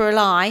truth for a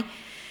lie.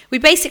 We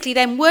basically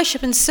then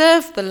worship and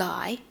serve the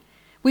lie.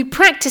 We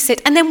practice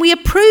it, and then we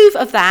approve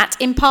of that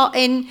in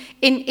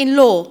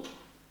law.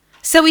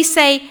 So we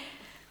say,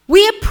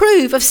 we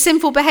approve of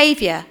sinful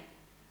behaviour.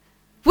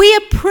 We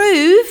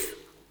approve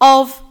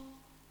of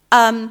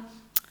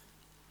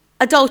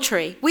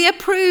adultery. We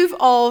approve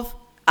of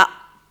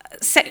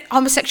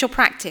homosexual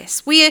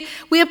practice. We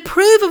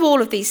approve of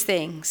all of these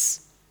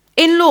things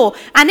in law.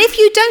 And if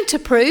you don't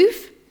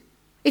approve,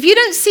 if you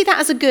don't see that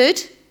as a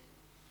good,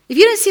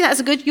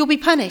 you'll be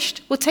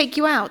punished. We'll take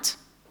you out.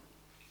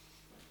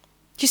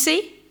 Do you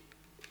see?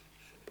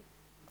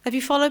 Have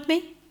you followed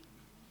me?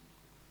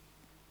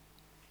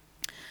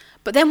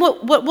 But then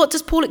what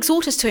does Paul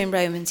exhort us to in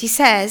Romans? He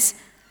says,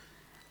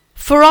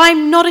 for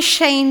I'm not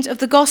ashamed of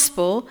the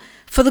gospel,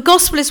 for the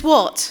gospel is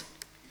what?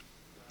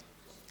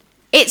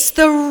 It's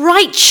the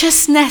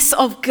righteousness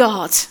of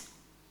God.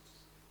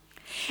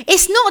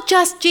 It's not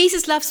just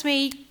Jesus loves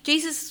me,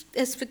 Jesus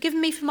has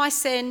forgiven me for my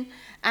sin,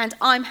 and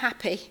I'm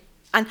happy.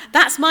 And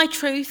that's my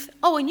truth.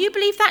 Oh, and you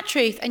believe that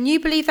truth, and you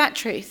believe that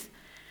truth.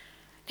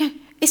 No,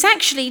 it's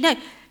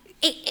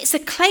a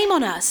claim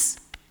on us.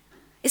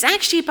 It's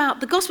actually about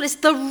the gospel. It's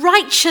the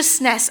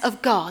righteousness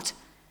of God.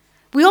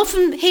 We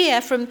often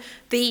hear from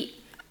the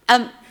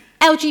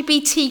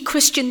LGBT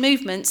Christian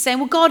movement saying,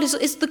 well,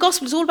 the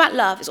gospel is all about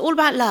love. It's all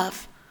about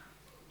love.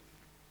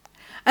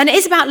 And it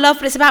is about love,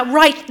 but it's about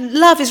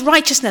love is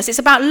righteousness. It's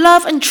about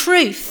love and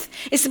truth.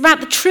 It's about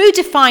the true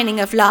defining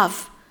of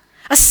love.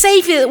 A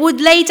saviour that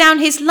would lay down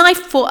his life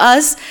for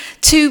us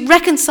to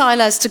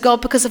reconcile us to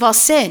God because of our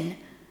sin.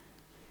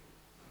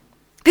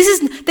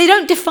 They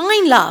don't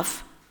define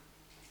love.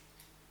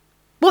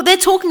 What they're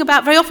talking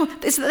about very often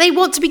is that they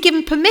want to be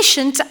given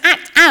permission to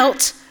act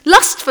out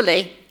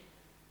lustfully.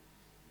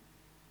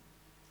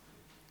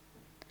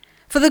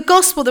 For the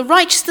gospel, the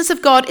righteousness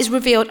of God is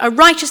revealed, a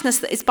righteousness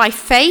that is by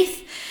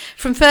faith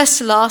from first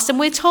to last, and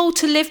we're told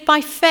to live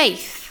by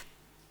faith.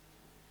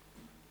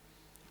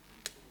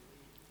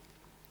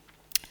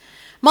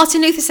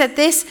 Martin Luther said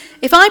this,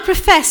 if I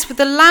profess with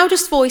the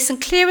loudest voice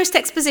and clearest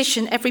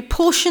exposition every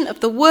portion of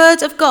the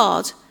word of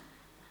God,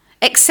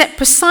 except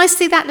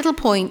precisely that little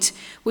point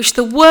which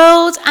the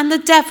world and the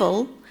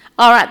devil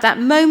are at that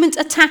moment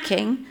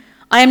attacking,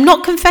 I am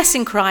not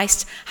confessing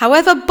Christ,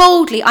 however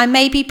boldly I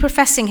may be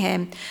professing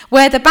him.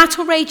 Where the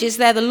battle rages,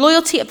 there the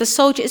loyalty of the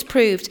soldier is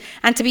proved,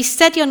 and to be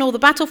steady on all the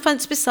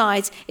battlefronts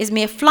besides is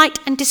mere flight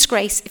and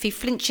disgrace if he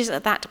flinches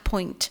at that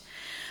point.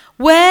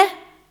 Where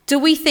do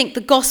we think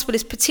the gospel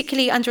is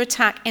particularly under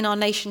attack in our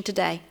nation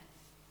today?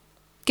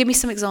 Give me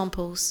some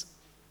examples.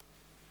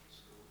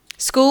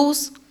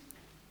 Schools?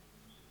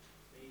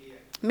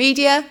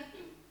 Media?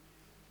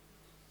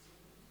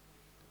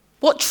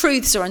 What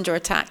truths are under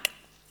attack?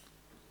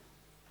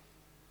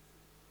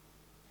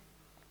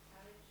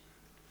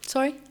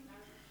 Sorry?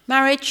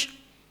 Marriage?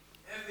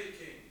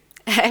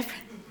 Everything.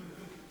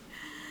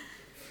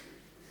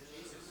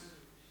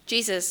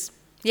 Jesus.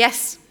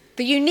 Yes.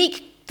 The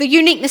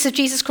uniqueness of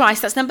Jesus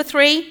Christ. That's number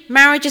 3.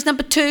 Marriage is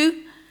number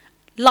 2.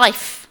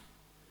 Life.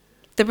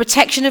 The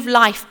protection of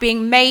life,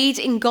 being made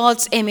in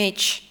God's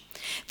image.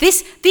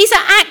 These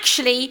are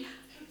actually,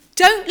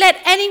 don't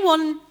let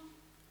anyone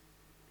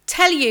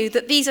tell you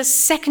that these are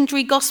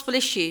secondary gospel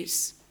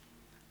issues.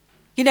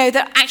 You know,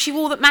 that actually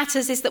all that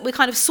matters is that we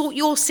kind of sort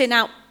your sin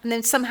out and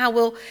then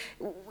somehow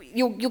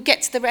you'll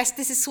get to the rest.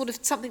 This is sort of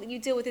something that you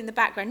deal with in the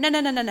background.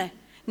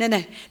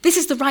 No. This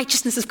is the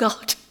righteousness of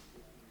God.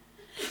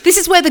 This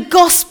is where the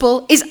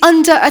gospel is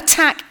under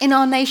attack in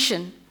our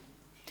nation.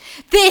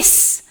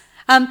 This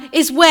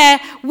is where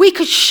we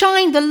could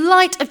shine the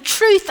light of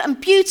truth and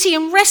beauty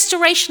and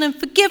restoration and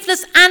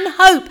forgiveness and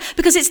hope,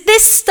 because it's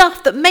this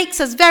stuff that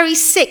makes us very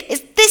sick.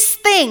 It's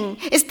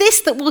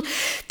this that will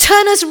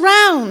turn us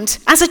round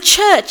as a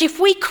church if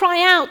we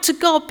cry out to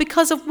God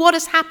because of what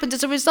has happened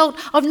as a result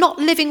of not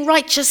living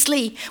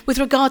righteously with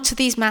regard to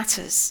these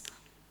matters.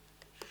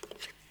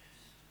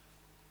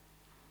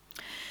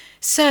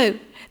 So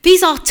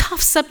these are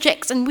tough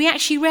subjects, and we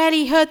actually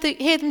rarely hear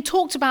them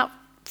talked about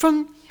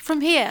from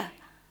here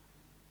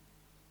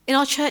in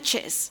our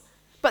churches,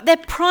 but they're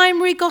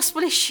primary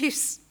gospel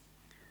issues.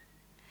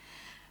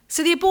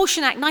 So the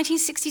Abortion Act,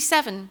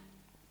 1967,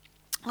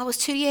 I was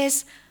 2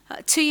 years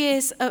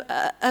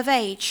of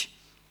age.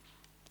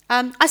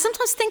 I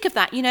sometimes think of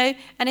that,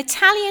 an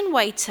Italian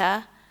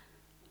waiter,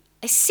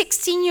 a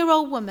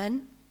 16-year-old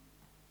woman,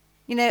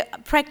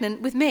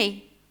 pregnant with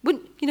me.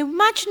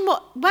 Imagine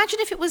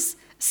if it was a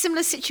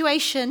similar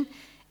situation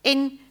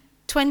in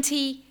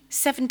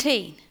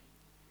 2017.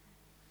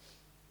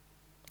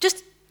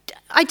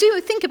 I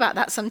do think about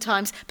that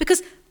sometimes,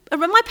 because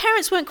my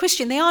parents weren't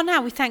Christian. They are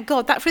now, we thank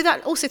God.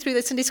 Also through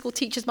the Sunday school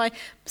teachers, my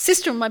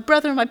sister and my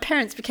brother and my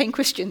parents became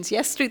Christians,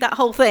 yes, through that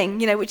whole thing,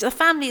 which the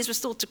family is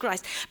restored to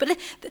Christ. But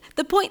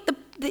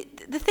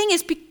the thing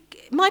is,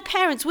 my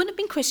parents wouldn't have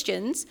been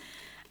Christians,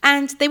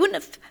 and they wouldn't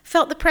have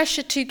felt the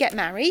pressure to get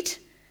married.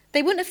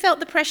 They wouldn't have felt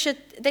the pressure,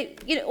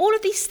 all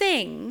of these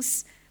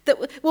things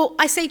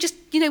I say just,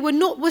 we're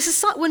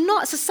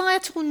not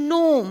societal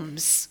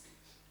norms.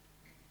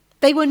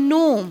 They were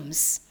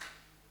norms.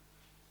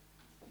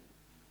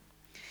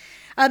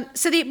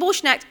 So the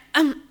Abortion Act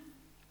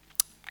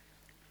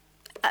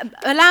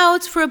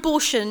allowed for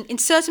abortion in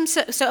certain...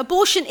 So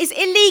abortion is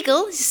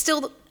illegal,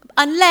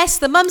 unless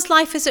the mum's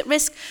life is at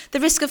risk, the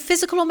risk of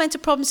physical or mental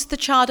problems to the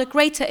child are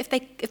greater if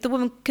the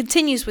woman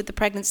continues with the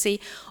pregnancy,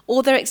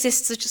 or there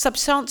exists a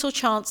substantial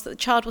chance that the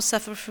child will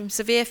suffer from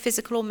severe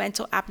physical or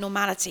mental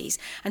abnormalities.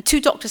 And 2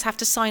 doctors have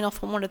to sign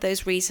off on one of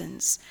those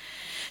reasons.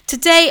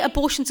 Today,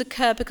 abortions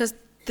occur because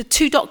the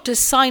 2 doctors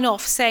sign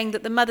off saying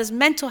that the mother's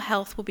mental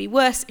health will be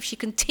worse if she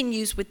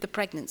continues with the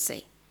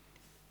pregnancy.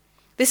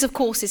 This, of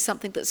course, is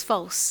something that's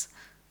false,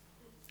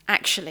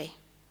 actually.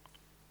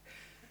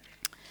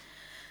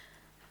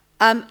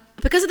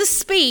 Because of the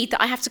speed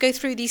that I have to go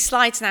through these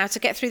slides now to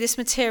get through this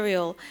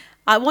material,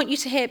 I want you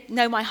to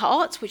know my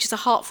heart, which is a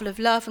heart full of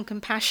love and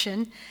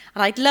compassion.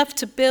 And I'd love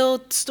to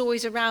build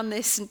stories around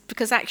this,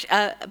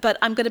 but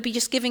I'm going to be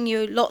just giving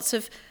you lots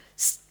of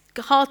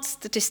hard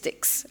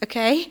statistics,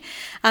 okay?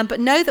 But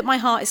know that my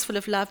heart is full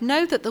of love.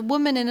 Know that the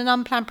woman in an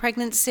unplanned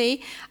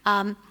pregnancy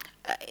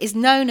is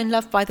known and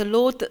loved by the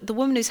Lord, that the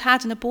woman who's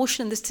had an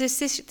abortion, the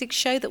statistics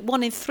show that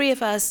 1 in 3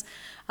 of us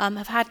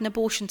have had an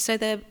abortion. So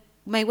there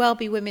may well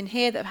be women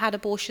here that have had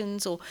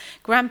abortions, or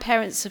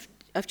grandparents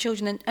of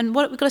children. And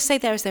what we've got to say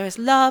there is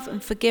love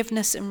and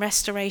forgiveness and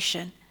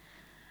restoration.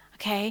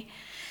 Okay?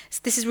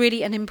 So this is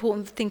really an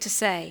important thing to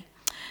say.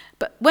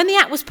 But when the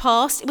Act was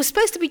passed, it was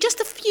supposed to be just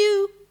a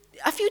few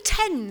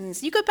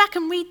tens. You go back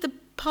and read the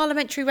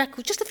parliamentary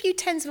record, just a few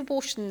tens of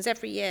abortions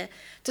every year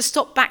to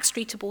stop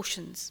backstreet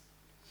abortions.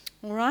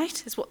 All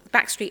right? That's what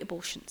backstreet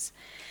abortions.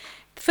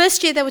 The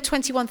first year there were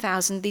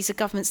 21,000. These are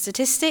government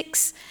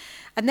statistics.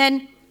 And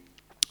then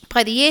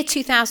by the year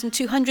 2000,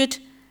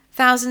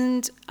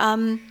 200,000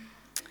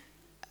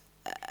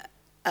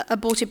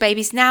 aborted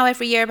babies. Now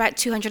every year about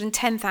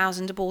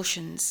 210,000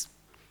 abortions.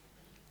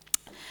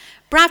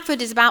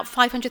 Bradford is about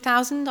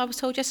 500,000, I was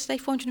told yesterday,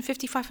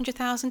 450,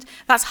 500,000.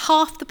 That's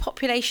half the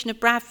population of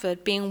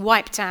Bradford being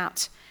wiped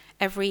out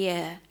every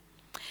year.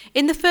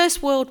 In the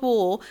First World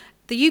War,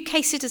 the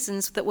UK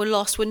citizens that were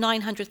lost were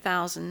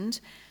 900,000,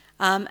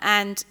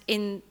 and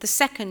in the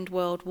Second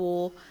World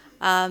War,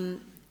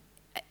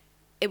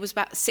 it was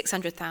about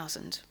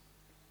 600,000.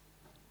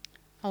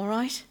 All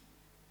right?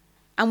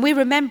 And we're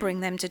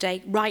remembering them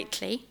today,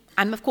 rightly,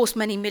 and of course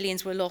many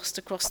millions were lost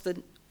across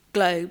the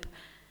globe,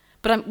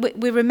 but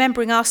we're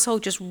remembering our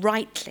soldiers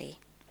rightly.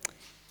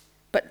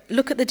 But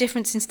look at the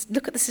difference,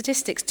 look at the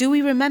statistics. Do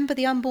we remember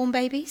the unborn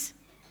babies?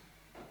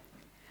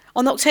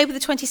 On October the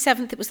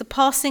 27th, it was the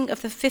passing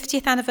of the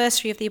 50th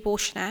anniversary of the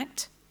Abortion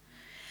Act.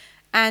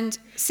 And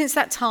since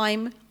that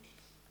time,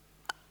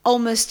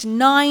 almost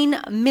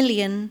 9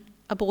 million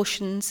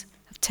abortions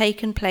have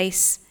taken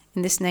place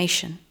in this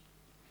nation.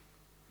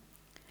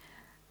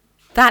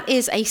 That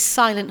is a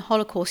silent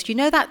Holocaust. You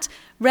know that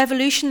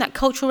revolution, that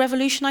cultural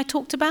revolution I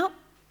talked about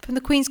from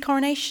the Queen's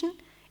coronation?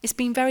 It's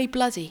been very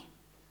bloody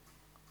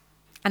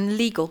and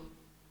legal.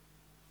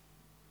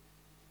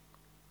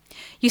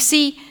 You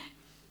see,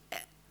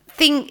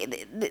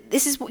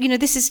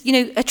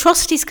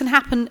 atrocities can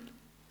happen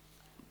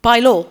by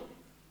law.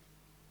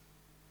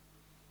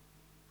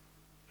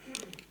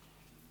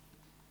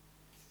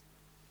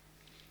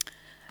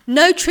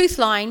 No truth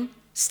line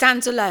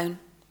stands alone.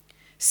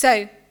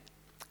 So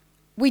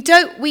we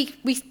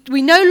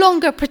no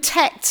longer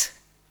protect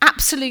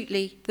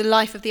absolutely the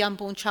life of the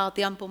unborn child,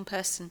 the unborn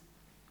person.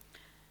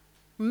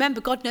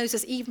 Remember, God knows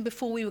us even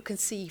before we were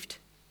conceived.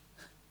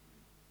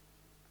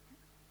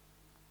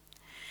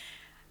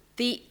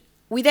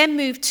 We then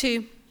moved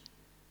to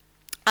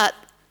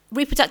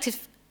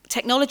reproductive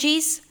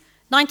technologies.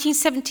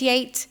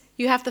 1978,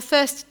 you have the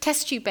first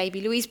test tube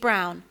baby, Louise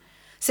Brown.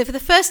 So for the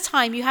first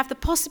time, you have the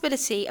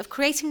possibility of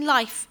creating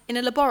life in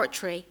a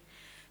laboratory.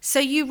 So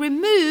you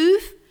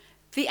remove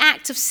the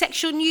act of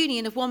sexual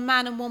union of one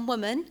man and one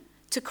woman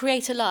to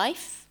create a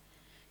life.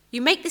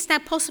 You make this now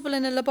possible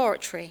in a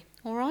laboratory,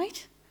 all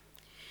right?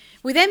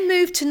 We then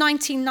moved to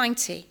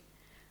 1990,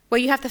 where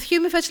you have the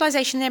Human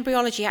Fertilisation and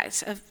Embryology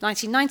Act of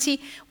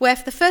 1990, where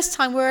for the first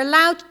time we're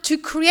allowed to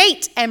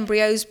create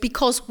embryos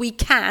because we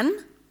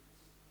can.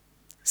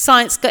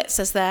 Science gets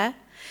us there,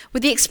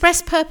 with the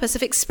express purpose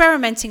of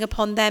experimenting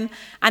upon them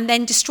and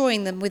then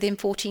destroying them within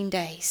 14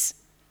 days.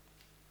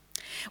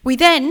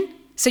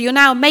 So you're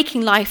now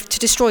making life to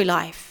destroy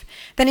life.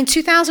 Then in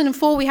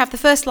 2004, we have the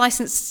first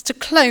license to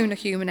clone a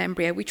human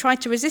embryo. We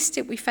tried to resist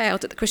it, we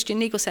failed at the Christian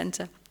Legal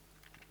Centre.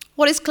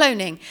 What is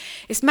cloning?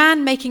 It's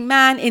man making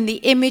man in the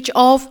image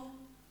of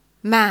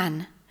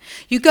man.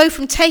 You go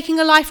from taking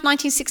a life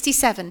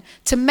 1967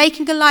 to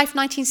making a life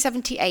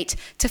 1978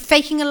 to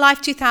faking a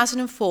life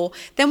 2004.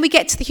 Then we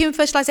get to the Human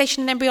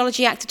Fertilisation and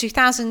Embryology Act of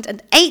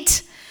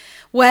 2008,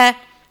 where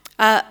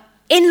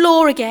in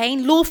law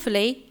again,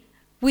 lawfully,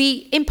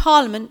 in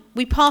Parliament,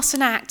 we pass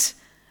an act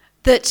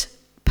that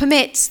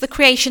permits the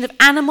creation of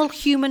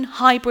animal-human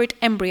hybrid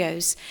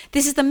embryos.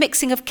 This is the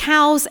mixing of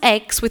cows'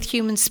 eggs with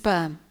human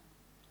sperm.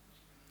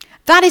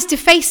 That is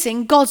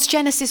defacing God's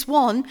Genesis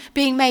 1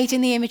 being made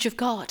in the image of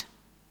God.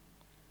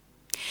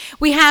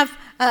 We have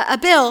a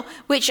bill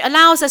which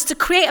allows us to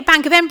create a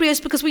bank of embryos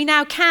because we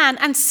now can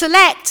and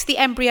select the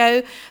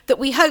embryo that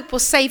we hope will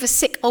save a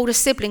sick older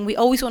sibling. We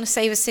always want to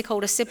save a sick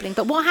older sibling.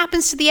 But what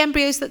happens to the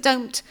embryos that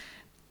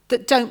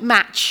don't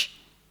match?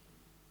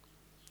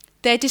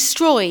 They're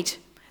destroyed.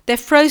 They're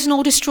frozen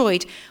or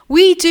destroyed.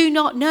 We do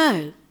not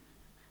know.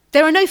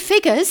 There are no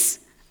figures.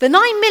 The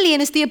 9 million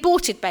is the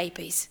aborted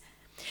babies.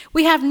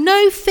 We have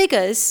no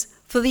figures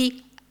for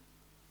the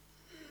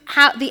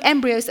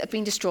embryos that have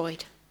been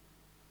destroyed.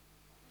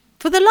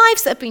 For the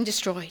lives that have been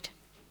destroyed.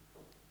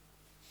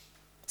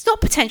 It's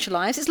not potential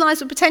lives, it's lives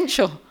with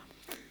potential.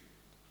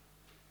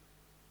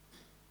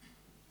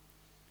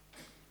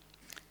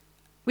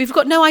 We've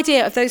got no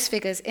idea of those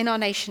figures in our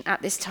nation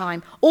at this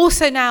time.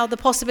 Also now the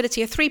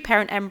possibility of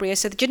 3-parent embryos,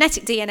 so the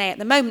genetic DNA at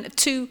the moment of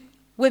 2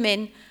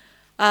 women,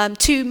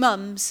 2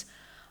 mums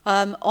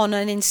on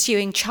an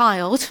ensuing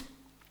child.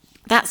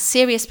 That's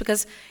serious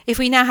because if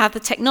we now have the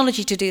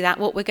technology to do that,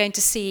 what we're going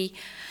to see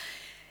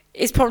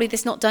is probably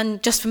this not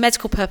done just for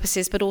medical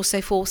purposes, but also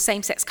for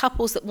same-sex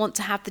couples that want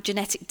to have the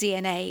genetic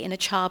DNA in a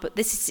child. But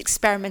this is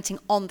experimenting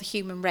on the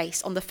human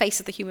race, on the face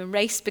of the human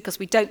race, because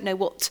we don't know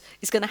what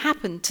is going to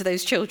happen to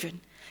those children.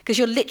 Because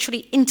you're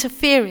literally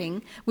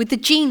interfering with the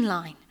gene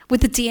line,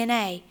 with the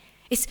DNA.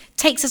 It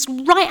takes us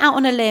right out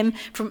on a limb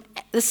from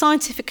the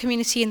scientific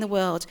community in the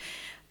world.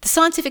 The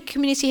scientific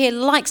community here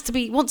wants to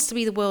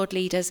be the world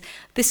leaders.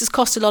 This has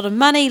cost a lot of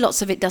money,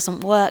 lots of it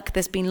doesn't work.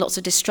 There's been lots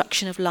of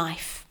destruction of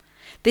life.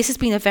 This has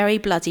been a very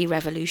bloody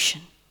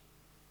revolution.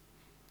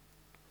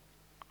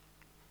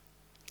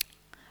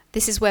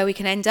 This is where we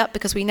can end up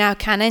because we now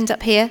can end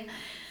up here.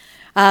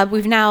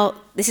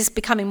 This is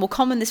becoming more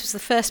common. This was the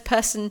first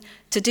person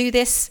to do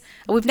this.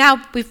 We've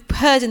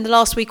heard in the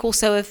last week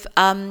also of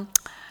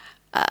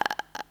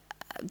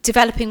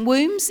developing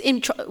wombs,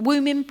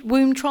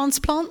 womb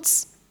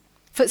transplants,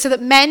 so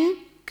that men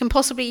can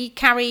possibly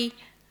carry.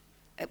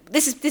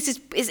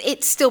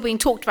 It's still being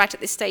talked about at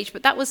this stage,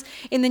 but that was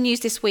in the news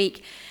this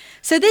week.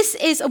 So this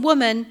is a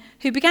woman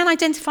who began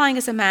identifying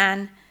as a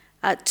man,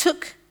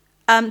 took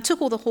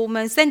all the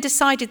hormones, then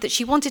decided that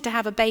she wanted to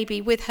have a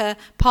baby with her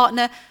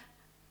partner,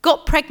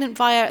 got pregnant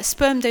via a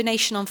sperm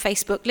donation on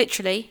Facebook,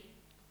 literally.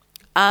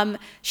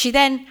 She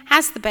then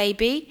has the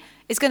baby,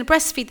 is going to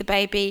breastfeed the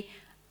baby,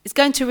 is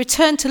going to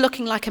return to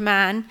looking like a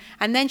man,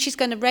 and then she's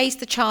going to raise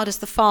the child as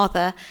the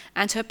father,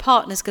 and her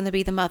partner's going to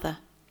be the mother.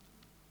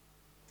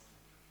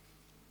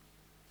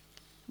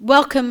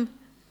 Welcome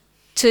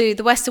to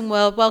the Western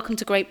world, welcome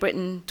to Great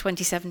Britain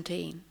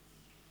 2017.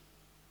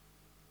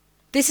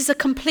 This is a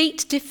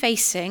complete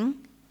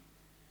defacing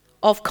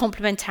of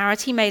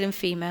complementarity, male and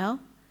female,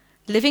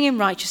 living in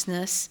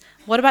righteousness.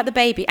 What about the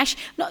baby?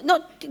 Actually,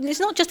 it's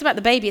not just about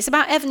the baby, it's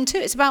about Evan too,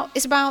 it's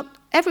about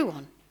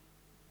everyone.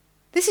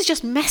 This is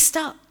just messed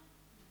up.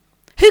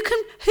 Who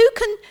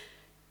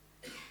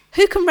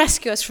can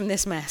rescue us from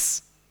this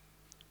mess?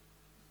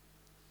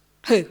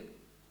 Who?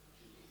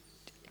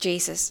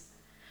 Jesus.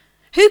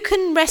 Who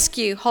can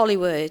rescue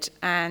Hollywood?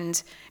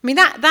 And I mean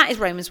that is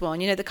Romans 1.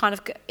 The kind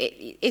of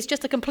it's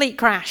just a complete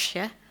crash.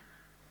 Yeah.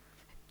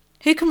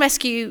 Who can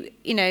rescue?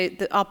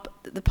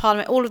 The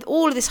Parliament.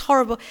 All of this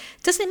horrible.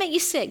 Doesn't it make you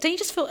sick? Don't you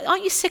just feel?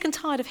 Aren't you sick and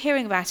tired of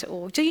hearing about it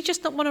all? Do you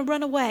just not want to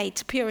run away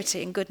to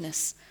purity and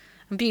goodness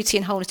and beauty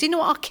and wholeness? Do you not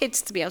want our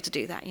kids to be able to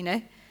do that?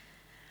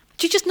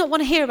 Do you just not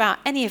want to hear about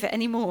any of it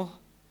anymore?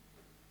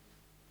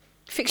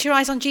 Fix your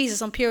eyes on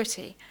Jesus, on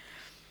purity.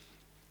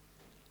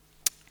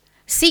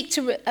 Seek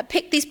to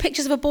pick these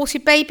pictures of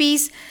aborted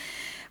babies.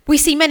 We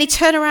see many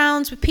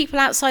turnarounds with people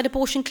outside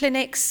abortion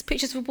clinics,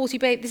 pictures of aborted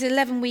babies. This is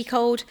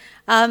 11-week-old.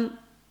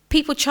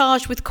 People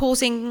charged with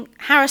causing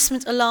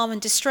harassment, alarm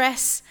and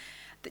distress.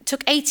 It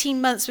took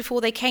 18 months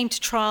before they came to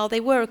trial. They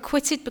were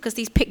acquitted because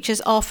these pictures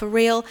are for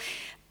real.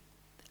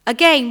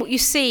 Again, what you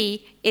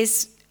see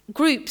is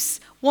groups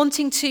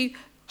wanting to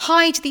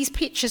hide these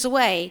pictures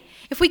away.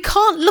 If we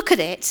can't look at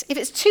it, if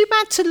it's too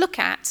bad to look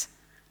at,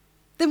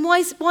 then why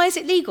is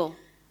it legal?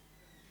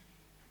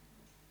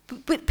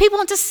 But people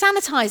want to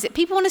sanitize it.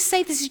 People want to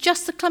say this is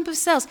just a clump of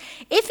cells.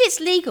 If it's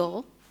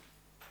legal,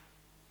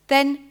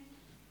 then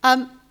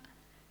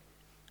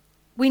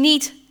we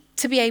need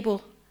to be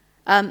able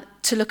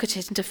to look at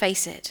it and to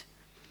face it.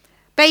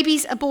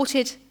 Babies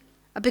aborted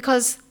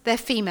because they're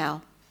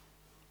female.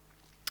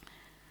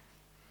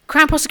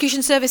 Crown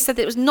Prosecution Service said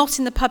that it was not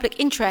in the public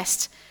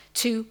interest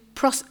to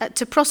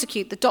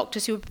prosecute the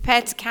doctors who were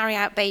prepared to carry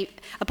out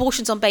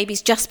abortions on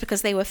babies just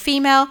because they were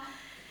female.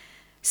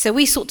 So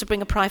we sought to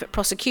bring a private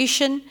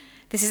prosecution.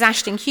 This is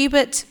Aisling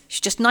Hubert.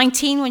 She's just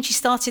 19 when she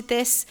started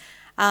this.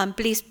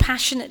 Believes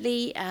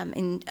passionately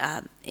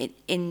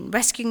in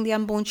rescuing the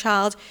unborn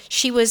child.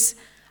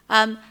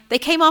 They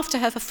came after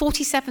her for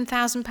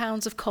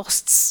 £47,000 of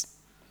costs.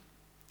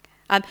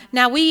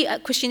 Now we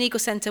at Christian Eagle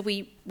Centre,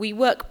 we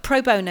work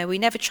pro bono. We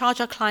never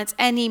charge our clients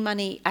any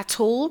money at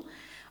all.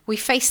 We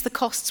face the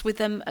costs with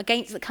them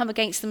that come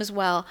against them as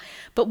well.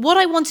 But what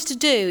I wanted to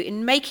do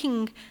in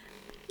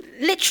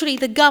literally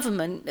the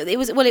government, it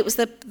was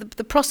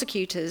the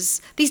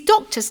prosecutors, these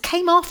doctors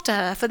came after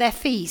her for their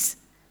fees.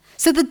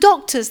 So the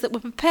doctors that were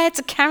prepared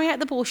to carry out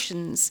the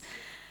abortions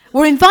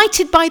were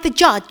invited by the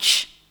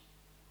judge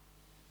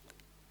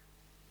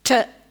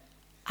to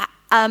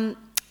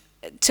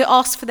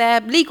ask for their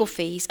legal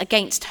fees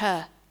against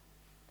her.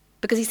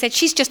 Because he said,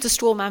 she's just a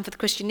straw man for the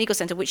Christian Legal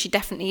Centre, which she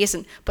definitely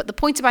isn't. But the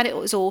point about it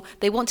was all,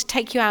 they want to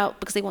take you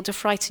out because they want to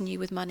frighten you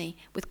with money,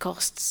 with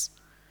costs.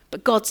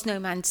 But God's no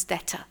man's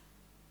debtor.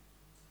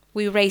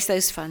 We raise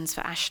those funds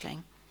for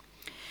Ashling.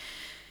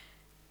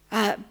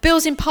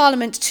 Bills in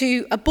Parliament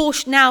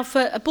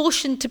for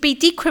abortion to be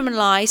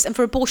decriminalised and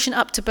for abortion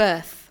up to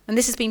birth. And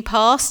this has been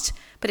passed,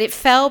 but it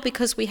fell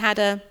because we had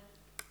a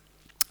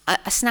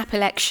snap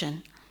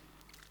election.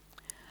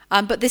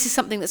 But this is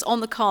something that's on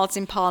the cards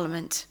in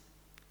Parliament.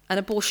 An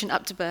abortion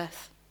up to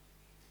birth.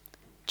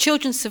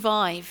 Children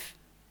survive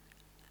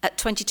at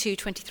 22,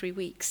 23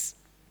 weeks.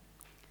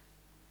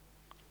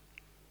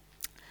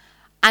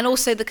 And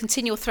also the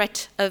continual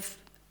threat of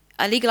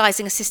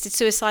legalising assisted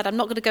suicide. I'm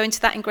not going to go into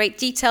that in great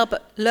detail,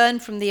 but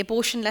learn from the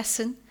abortion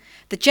lesson.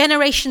 The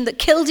generation that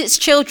killed its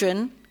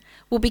children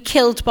will be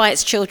killed by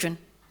its children.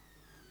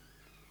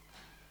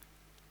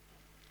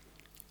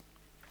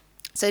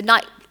 So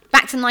back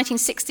to the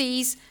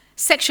 1960s,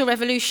 sexual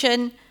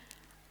revolution,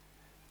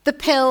 the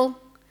pill,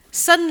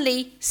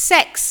 suddenly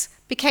sex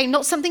became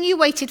not something you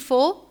waited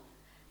for,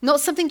 not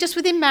something just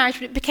within marriage,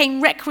 but it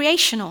became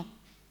recreational.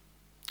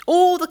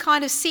 All the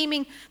kind of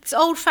seeming, this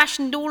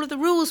old-fashioned, all of the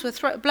rules were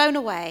blown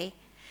away.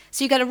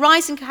 So you get a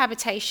rise in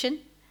cohabitation.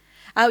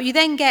 You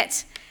then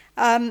get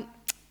the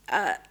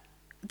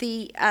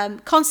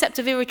concept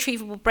of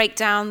irretrievable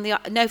breakdown, the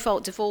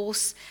no-fault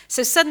divorce.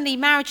 So suddenly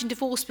marriage and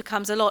divorce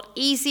becomes a lot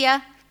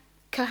easier.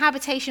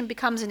 Cohabitation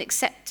becomes an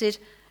accepted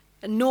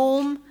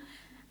norm.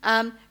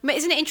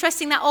 Isn't it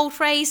interesting, that old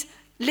phrase,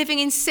 living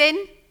in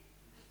sin,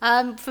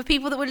 for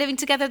people that were living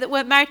together that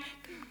weren't married?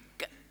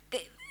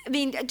 I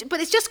mean,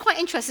 but it's just quite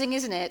interesting,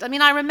 isn't it? I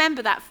mean, I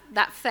remember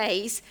that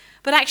phase,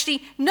 but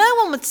actually no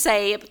one would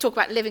talk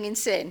about living in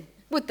sin,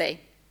 would they,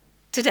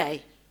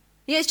 today?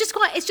 Yeah, it's just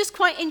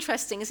quite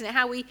interesting, isn't it,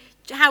 how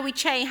we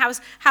change,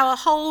 how a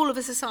whole of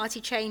a society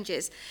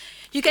changes.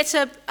 You get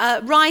a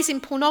rise in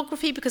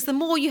pornography because the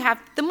more you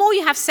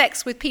have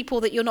sex with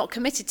people that you're not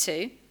committed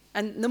to,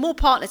 and the more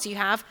partners you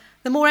have,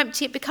 the more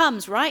empty it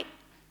becomes, right?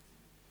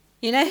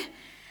 You know?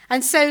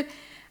 And so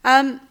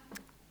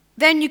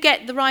then you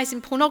get the rise in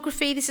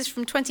pornography. This is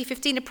from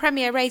 2015, a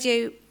Premier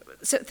Radio.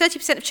 So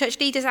 30% of church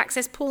leaders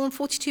access porn.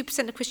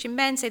 42% of Christian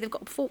men say they've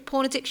got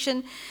porn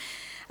addiction.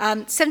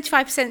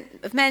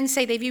 75% of men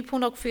say they view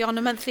pornography on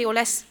a monthly or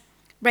less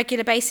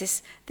regular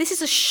basis. This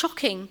is a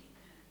shocking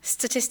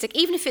statistic.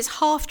 Even if it's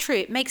half true,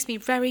 it makes me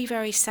very,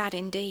 very sad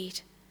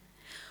indeed.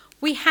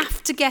 We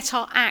have to get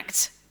our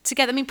act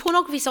together. I mean,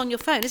 pornography is on your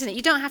phone, isn't it?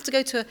 You don't have to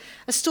go to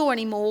a store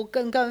anymore,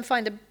 go and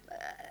find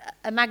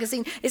a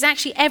magazine. It's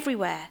actually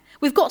everywhere.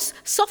 We've got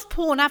soft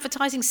porn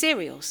advertising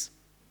cereals.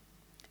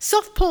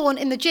 Soft porn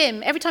in the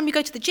gym. Every time you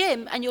go to the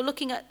gym and you're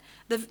looking at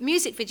the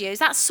music videos,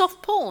 that's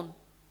soft porn.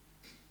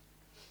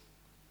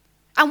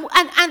 And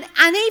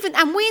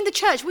we in the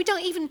church, we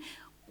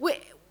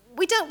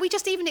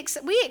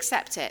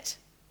accept it.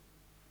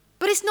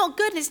 But it's not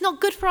good, and it's not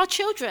good for our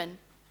children.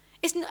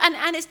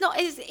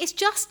 It's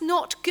just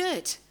not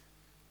good.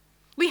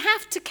 We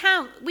have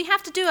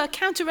to do a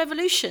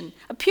counter-revolution,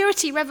 a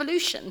purity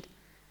revolution.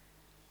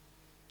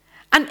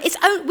 And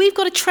we've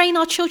got to train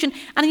our children.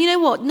 And you know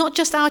what? Not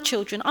just our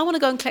children. I want to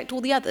go and collect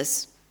all the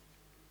others.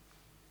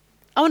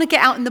 I want to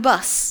get out in the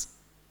bus.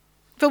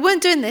 If I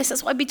weren't doing this,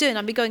 that's what I'd be doing.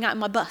 I'd be going out in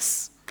my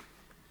bus.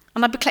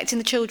 And I'd be collecting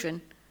the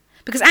children.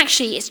 Because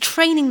actually, it's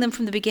training them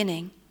from the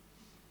beginning.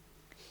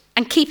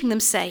 And keeping them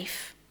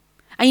safe.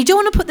 And you don't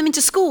want to put them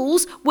into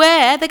schools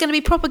where they're going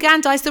to be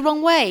propagandized the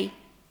wrong way.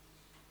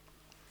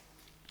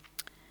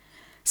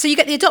 So you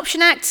get the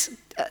Adoption Act,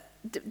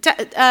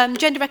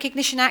 Gender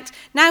Recognition Act.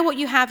 Now what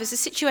you have is a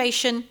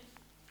situation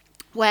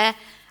where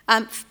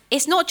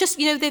it's not just,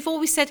 they've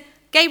always said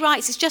gay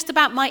rights is just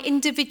about my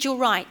individual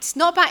rights.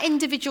 Not about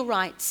individual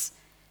rights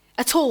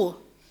at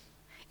all.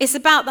 It's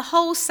about the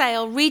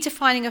wholesale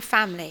redefining of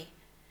family.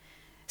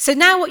 So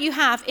now what you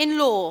have in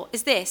law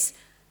is this.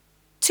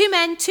 2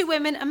 men, 2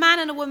 women, a man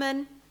and a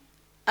woman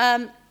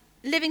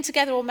living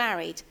together or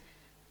married.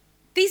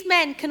 These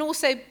men can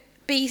also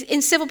be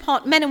in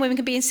men and women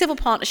can be in civil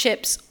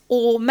partnerships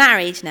or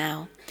married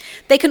now.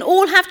 They can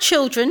all have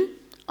children,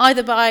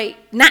 either by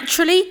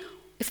naturally,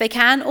 if they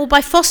can, or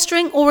by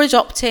fostering or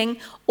adopting,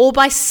 or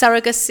by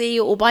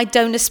surrogacy or by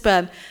donor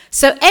sperm.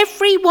 So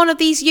every one of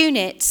these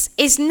units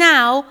is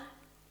now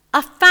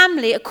a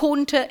family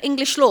according to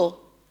English law.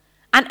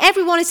 And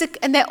everyone is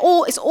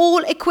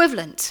all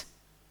equivalent.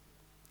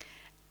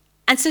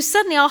 And so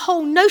suddenly our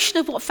whole notion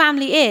of what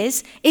family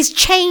is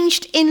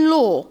changed in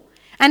law.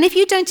 And if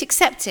you don't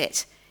accept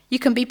it, you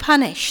can be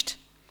punished.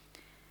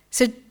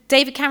 So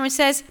David Cameron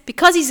says,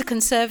 because he's a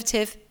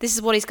Conservative, this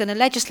is what he's going to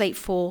legislate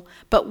for.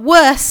 But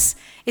worse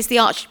is the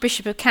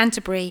Archbishop of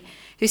Canterbury,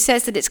 who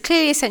says that it's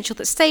clearly essential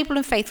that stable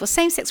and faithful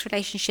same-sex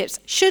relationships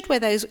should, where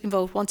those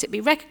involved want it, be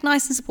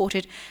recognised and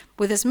supported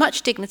with as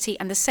much dignity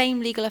and the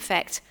same legal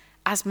effect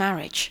as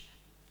marriage.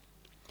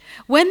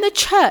 When the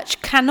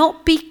church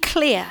cannot be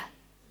clear,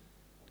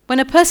 when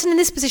a person in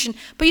this position,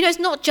 but it's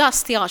not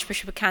just the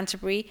Archbishop of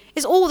Canterbury,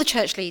 it's all the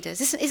church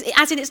leaders.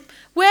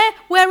 Where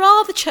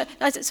are the church,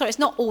 sorry, it's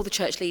not all the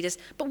church leaders,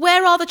 but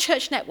where are the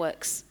church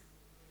networks?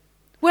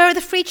 Where are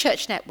the free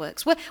church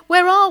networks?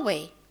 Where are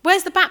we?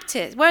 Where's the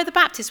Baptists? Where are the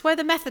Baptists? Where are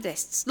the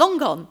Methodists? Long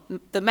gone,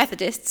 the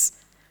Methodists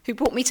who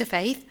brought me to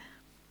faith.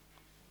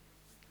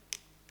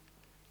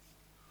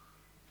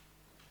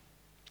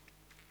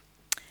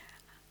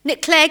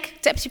 Nick Clegg,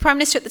 Deputy Prime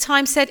Minister at the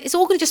time, said, it's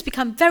all going to just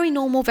become very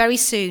normal very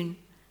soon.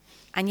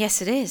 And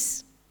yes, it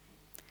is.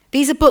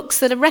 These are books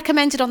that are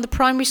recommended on the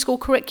primary school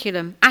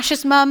curriculum.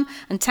 Asher's Mum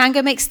and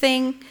Tango Makes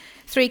Thing,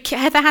 3,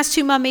 Heather Has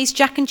Two Mummies,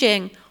 Jack and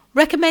Jing.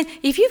 Recommend,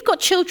 if you've got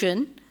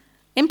children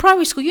in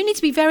primary school, you need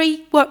to be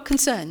very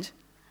concerned.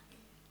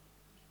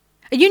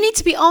 And you need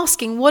to be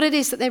asking what it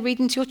is that they're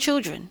reading to your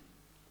children.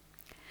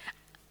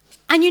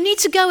 And you need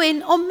to go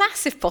in en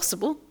masse if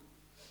possible.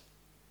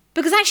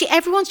 Because actually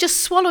everyone's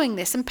just swallowing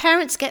this and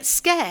parents get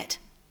scared.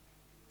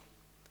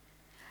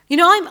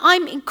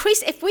 I'm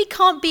increased. If we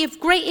can't be of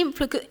great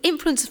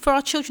influence for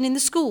our children in the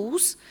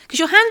schools, because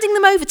you're handing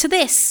them over to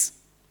this.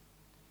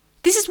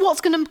 This is what's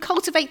going to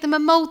cultivate them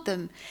and mould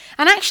them.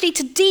 And actually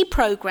to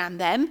deprogram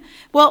them,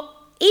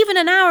 well, even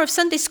an hour of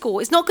Sunday school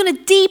is not going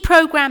to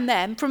deprogram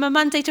them from a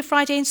Monday to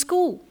Friday in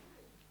school.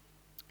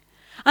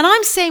 And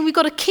I'm saying we've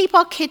got to keep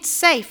our kids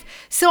safe.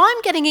 So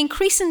I'm getting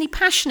increasingly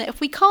passionate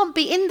if we can't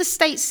be in the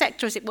state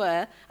sector, as it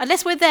were,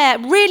 unless we're there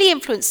really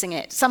influencing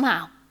it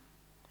somehow.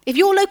 If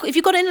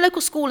you've got it in a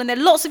local school and there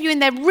are lots of you in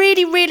there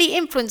really, really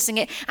influencing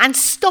it and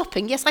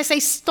stopping, yes, I say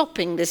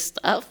stopping this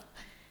stuff,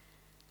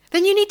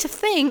 then you need to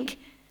think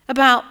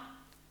about,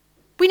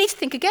 we need to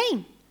think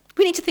again.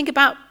 We need to think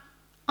about,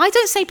 I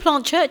don't say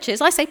plant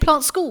churches, I say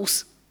plant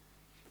schools.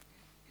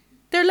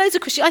 There are loads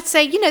of Christians, I'd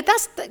say,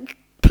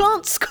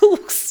 plant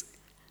schools.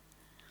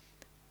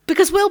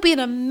 Because we'll be an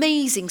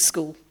amazing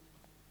school.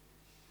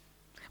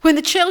 When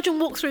the children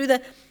walk through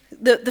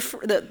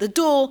the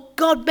door,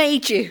 God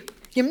made you.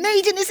 You're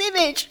made in his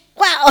image.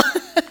 Wow.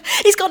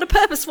 He's got a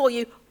purpose for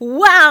you.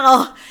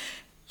 Wow.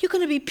 You're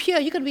going to be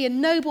pure. You're going to be a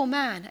noble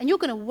man. And you're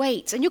going to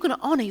wait. And you're going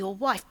to honour your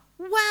wife.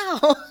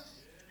 Wow.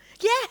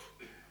 Yeah.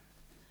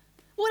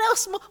 What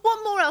else?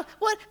 What more else?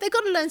 They've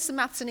got to learn some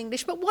maths and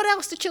English. But what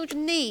else do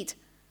children need?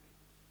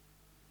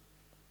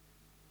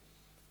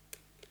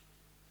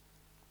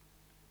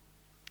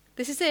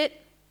 This is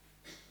it.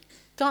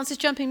 Dances,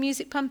 jumping,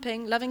 music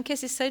pumping, loving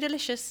kisses, so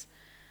delicious.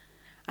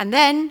 And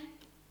then,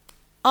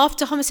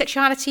 after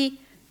homosexuality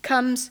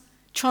comes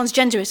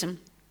transgenderism.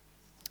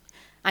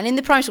 And in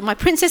the primary school, my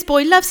princess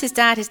boy loves his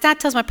dad. His dad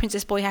tells my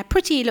princess boy how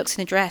pretty he looks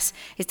in a dress.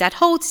 His dad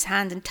holds his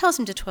hand and tells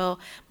him to twirl.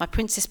 My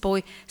princess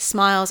boy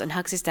smiles and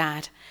hugs his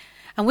dad.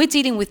 And we're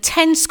dealing with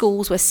 10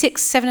 schools where 6,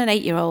 7 and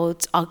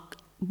 8-year-olds are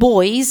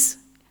boys,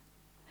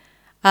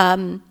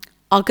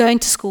 are going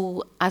to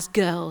school as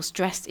girls,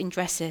 dressed in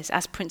dresses,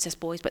 as princess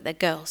boys, but they're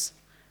girls.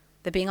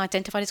 They're being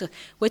identified as girls.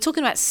 We're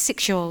talking about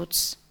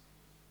 6-year-olds.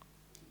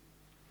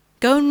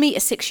 Go and meet a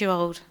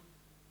 6-year-old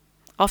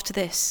after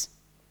this.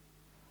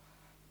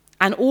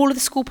 And all of the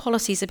school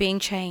policies are being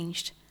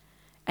changed.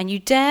 And you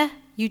dare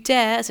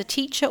as a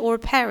teacher or a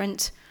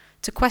parent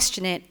to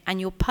question it,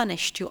 and you're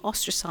punished, you're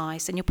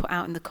ostracised, and you're put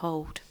out in the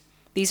cold.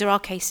 These are our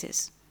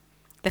cases.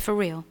 They're for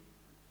real.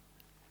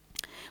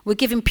 We're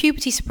giving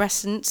puberty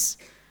suppressants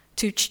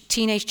to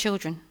teenage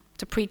children,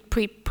 to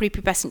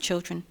prepubescent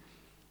children.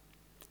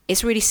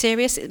 It's really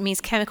serious. It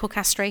means chemical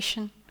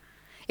castration.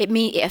 It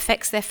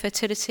affects their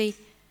fertility.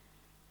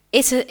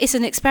 It's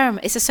an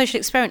experiment. It's a social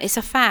experiment. It's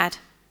a fad.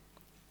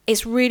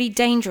 It's really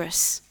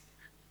dangerous.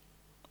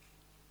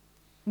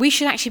 We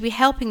should actually be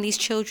helping these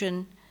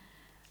children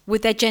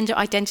with their gender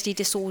identity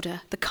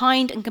disorder. The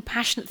kind and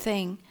compassionate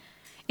thing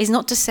is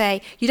not to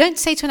say, you don't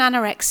say to an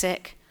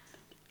anorexic,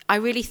 I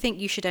really think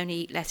you should only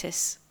eat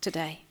lettuce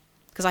today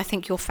because I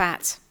think you're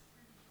fat.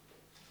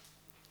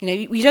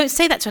 You don't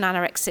say that to an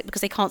anorexic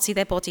because they can't see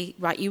their body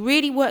right. You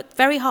really work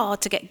very hard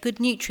to get good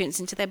nutrients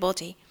into their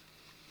body.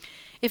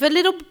 If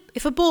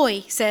a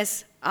boy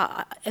says,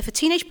 if a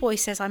teenage boy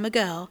says, I'm a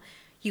girl,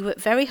 you work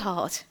very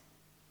hard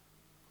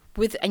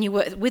and you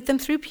work with them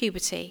through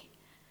puberty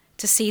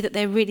to see that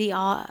they really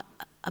are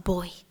a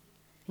boy.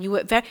 And you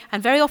work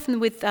very often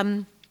with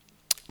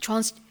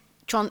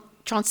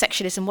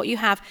transsexualism. What you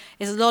have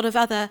is a lot of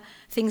other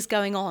things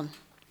going on.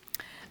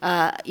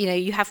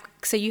 You have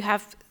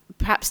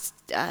perhaps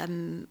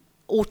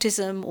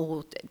autism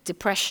or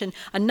depression.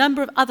 A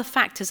number of other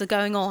factors are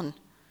going on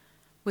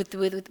with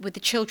the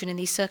children in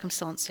these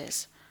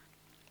circumstances.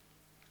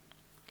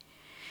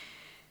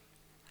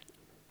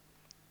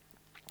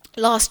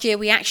 Last year,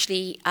 we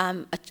actually,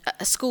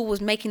 a school was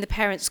making the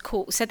parents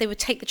said they would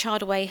take the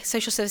child away.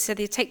 Social services said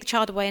they'd take the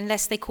child away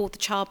unless they called the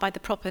child by the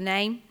proper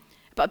name.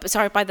 by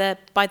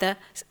the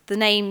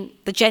name,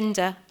 the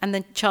gender, and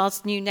the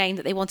child's new name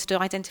that they wanted to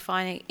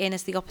identify in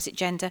as the opposite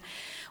gender.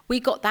 We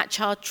got that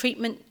child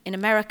treatment in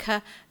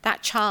America.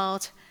 That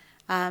child,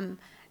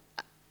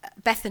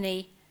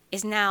 Bethany,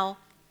 is now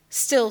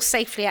still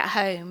safely at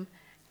home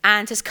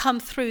and has come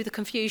through the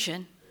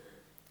confusion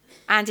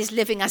and is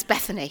living as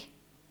Bethany.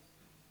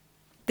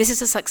 This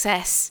is a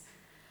success.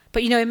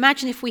 But,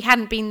 imagine if we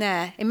hadn't been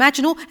there. And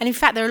in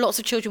fact, there are lots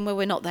of children where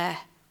we're not there.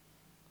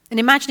 And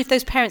imagine if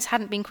those parents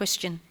hadn't been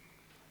Christian.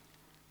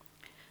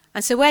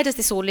 And so where does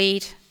this all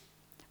lead?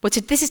 Well,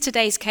 this is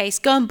today's case.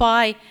 Go and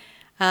buy,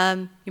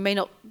 you may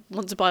not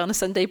want to buy on a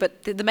Sunday,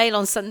 but the Mail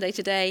on Sunday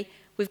today,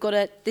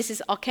 this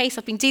is our case.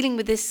 I've been dealing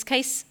with this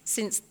case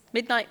since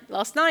midnight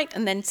last night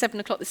and then 7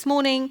 o'clock this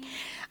morning.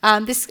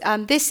 This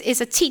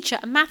is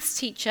a maths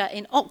teacher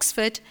in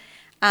Oxford.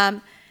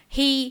 The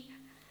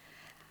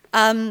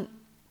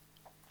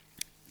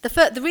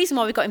reason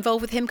why we got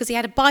involved with him, because he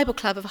had a Bible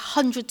club of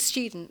 100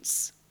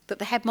 students that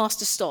the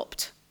headmaster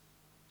stopped.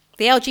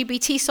 The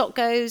LGBT SOC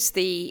goes,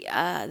 the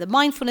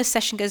mindfulness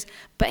session goes,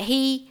 but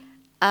he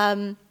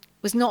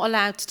was not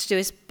allowed to do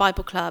his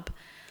Bible club.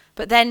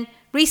 But then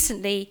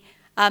recently,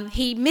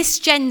 he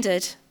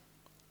misgendered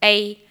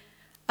a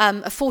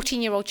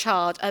 14-year-old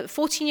child,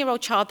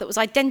 that was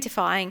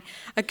identifying,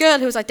 a girl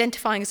who was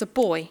identifying as a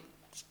boy.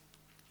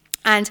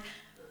 And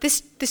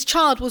this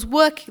child was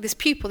working, this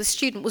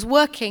student was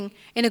working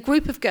in a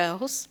group of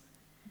girls,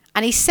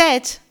 and he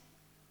said,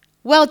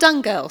 "Well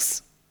done,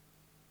 girls."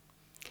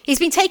 He's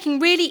been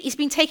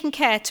taking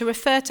care to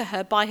refer to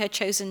her by her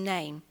chosen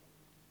name.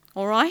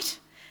 All right?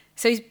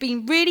 So he's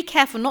been really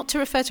careful not to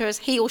refer to her as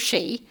he or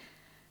she,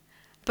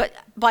 but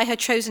by her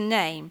chosen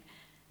name.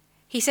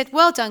 He said,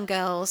 "Well done,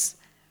 girls."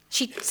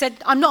 She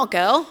said, "I'm not a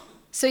girl."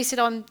 So he said,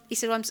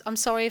 I'm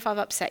sorry if I've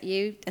upset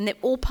you. And they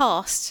all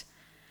passed.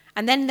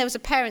 And then there was a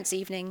parents'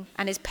 evening,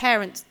 and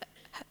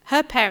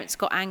her parents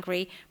got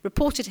angry,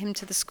 reported him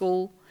to the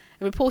school,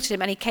 and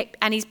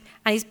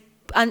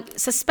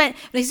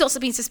he's also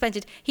been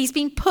suspended.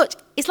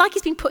 It's like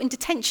he's been put in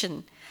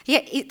detention.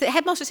 The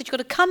headmaster said, "You've got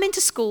to come into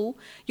school.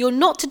 You're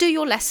not to do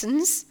your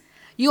lessons.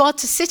 You are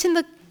to sit in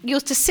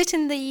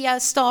the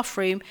staff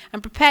room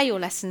and prepare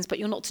your lessons, but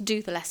you're not to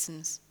do the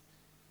lessons."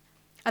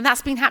 And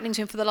that's been happening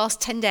to him for the last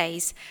 10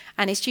 days,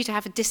 and he's due to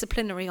have a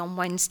disciplinary on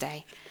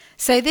Wednesday.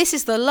 So this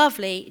is the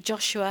lovely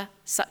Joshua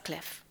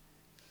Sutcliffe.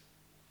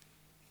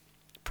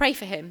 Pray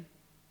for him.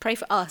 Pray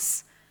for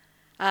us.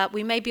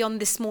 We may be on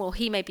this morning, or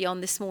he may be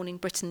on this morning,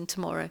 Britain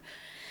tomorrow,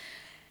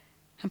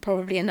 and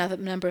probably another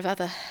number of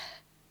other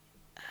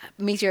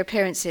media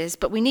appearances.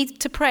 But we need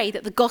to pray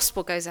that the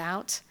gospel goes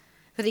out,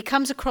 that he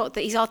comes across,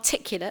 that he's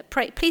articulate.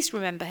 Please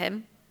remember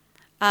him.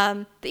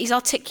 That he's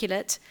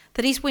articulate,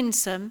 that he's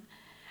winsome,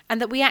 and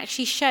that we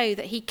actually show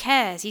that he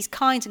cares. He's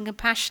kind and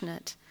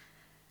compassionate,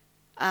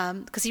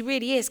 because he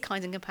really is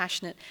kind and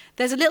compassionate.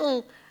 There's a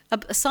little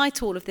aside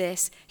to all of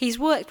this. He's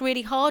worked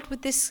really hard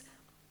with this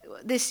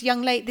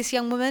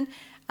young woman,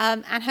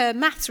 and her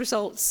maths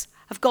results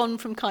have gone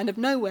from kind of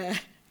nowhere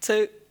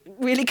to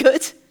really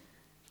good.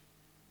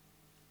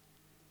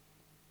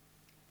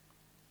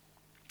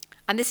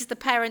 And this is the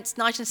parents,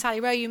 Nigel and Sally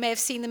Rowe. You may have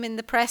seen them in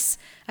the press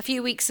a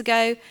few weeks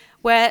ago,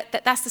 where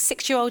that's the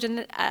 6-year-old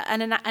and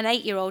an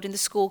 8-year-old in the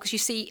school, because you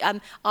see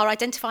are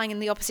identifying in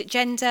the opposite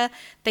gender.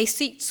 They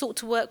sought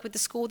to work with the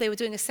school. They were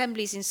doing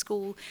assemblies in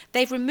school.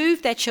 They've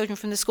removed their children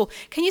from the school.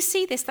 Can you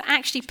see this? That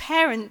actually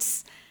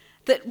parents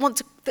that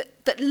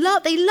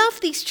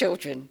love these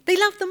children. They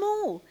love them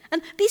all.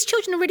 And these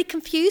children are really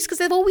confused because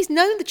they've always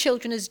known the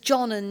children as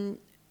John and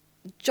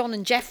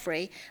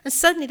Jeffrey, and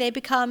suddenly they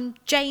become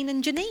Jane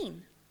and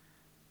Janine.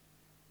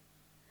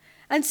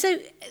 And so,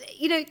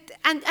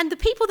 and the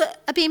people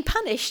that are being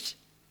punished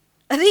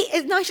are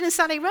Nigel and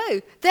Sally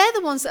Rowe. They're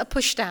the ones that are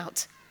pushed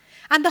out.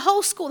 And the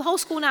whole school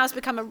now has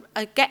become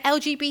a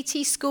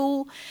LGBT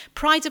school,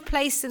 pride of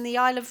place in the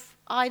Isle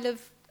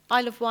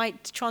of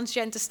Wight,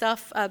 transgender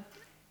stuff,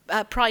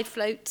 pride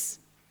floats.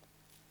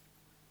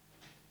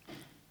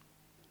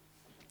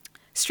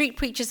 Street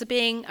preachers are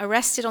being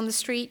arrested on the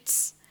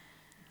streets.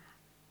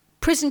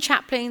 Prison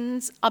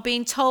chaplains are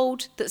being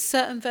told that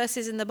certain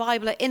verses in the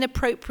Bible are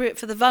inappropriate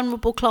for the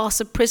vulnerable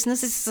class of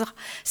prisoners. This is a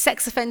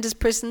sex offender's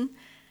prison.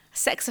 A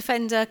sex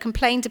offender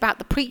complained about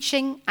the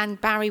preaching and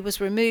Barry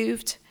was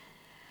removed.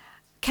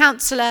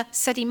 Counsellor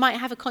said he might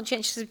have a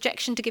conscientious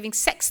objection to giving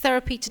sex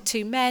therapy to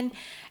 2 men.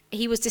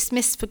 He was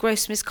dismissed for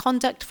gross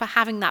misconduct for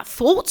having that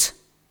thought.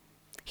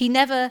 He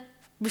never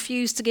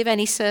refused to give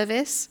any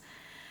service.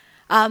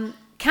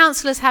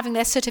 Counsellors having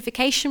their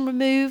certification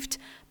removed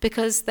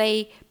because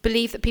they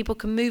believe that people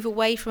can move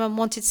away from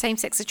unwanted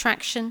same-sex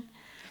attraction.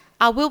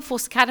 Our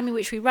Wilberforce Academy,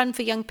 which we run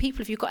for young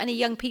people, if you've got any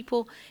young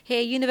people here,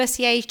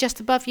 university age, just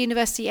above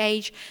university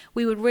age,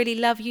 we would really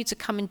love you to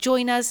come and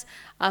join us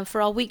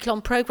for our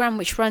week-long programme,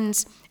 which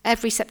runs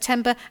every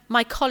September.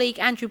 My colleague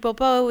Andrew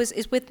Bobo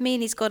is with me,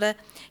 and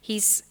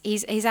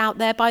he's out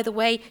there. By the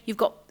way,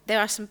 there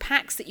are some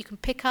packs that you can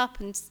pick up,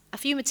 and a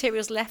few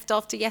materials left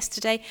after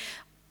yesterday.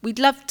 We'd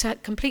love to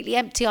completely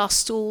empty our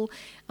stall,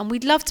 and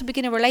we'd love to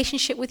begin a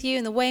relationship with you.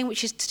 And the way in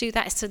which is to do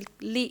that is to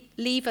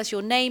leave us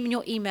your name and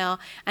your email,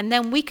 and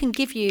then we can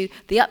give you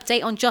the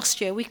update on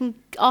Justio. We can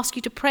ask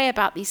you to pray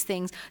about these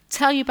things,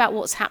 tell you about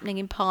what's happening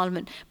in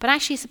Parliament. But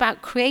actually it's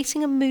about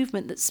creating a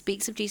movement that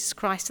speaks of Jesus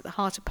Christ at the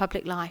heart of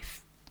public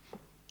life.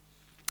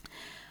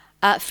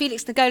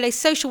 Felix Ngole,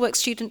 social work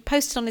student,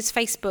 posted on his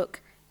Facebook,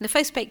 in a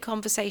Facebook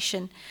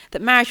conversation,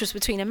 that marriage was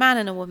between a man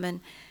and a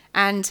woman,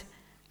 and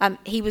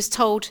he was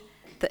told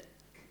that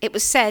it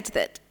was said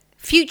that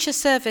future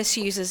service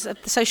users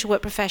of the social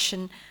work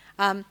profession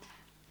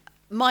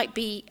might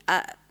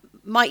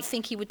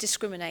think he would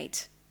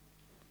discriminate.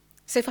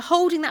 So for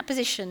holding that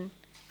position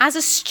as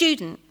a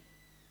student,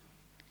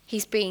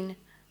 he's been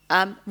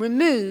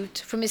removed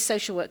from his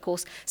social work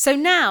course. So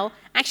now,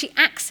 actually,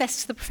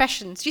 access to the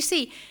professions. You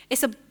see,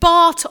 it's a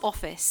bar to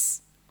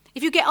office.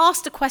 If you get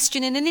asked a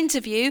question in an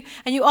interview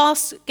and you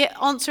answer it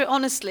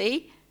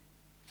honestly,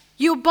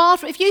 you're barred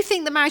from, if you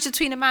think the marriage is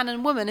between a man and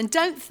a woman and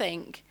don't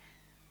think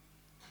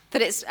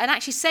that it's, and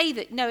actually say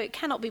that, no, it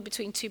cannot be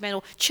between two men,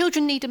 or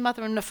children need a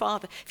mother and a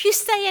father. If you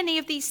say any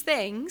of these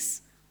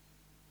things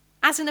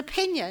as an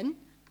opinion,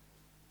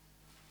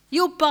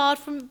 you're barred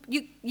from,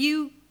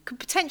 you could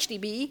potentially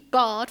be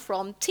barred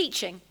from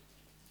teaching.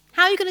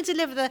 How are you going to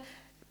deliver the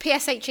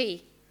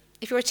PSHE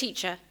if you're a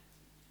teacher?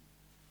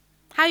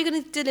 How are you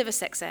going to deliver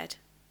sex ed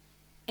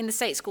in the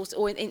state schools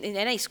or in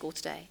any school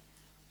today?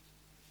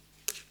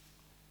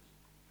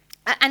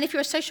 And if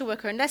you're a social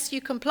worker, unless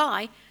you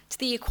comply to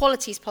the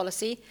equalities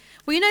policy,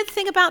 well, you know the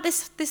thing about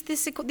these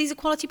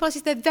equality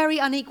policies, they're very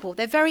unequal,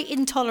 they're very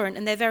intolerant,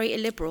 and they're very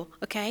illiberal,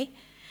 okay?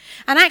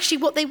 And actually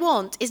what they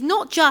want is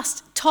not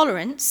just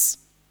tolerance.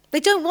 They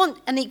don't want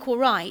an equal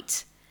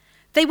right.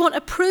 They want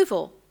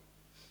approval.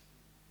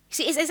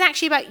 See, it's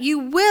actually about, you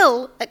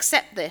will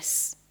accept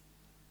this.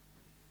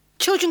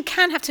 Children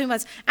can have 2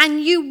 months,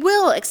 and you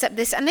will accept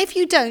this, and if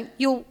you don't,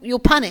 you're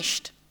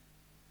punished.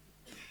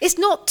 It's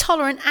not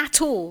tolerant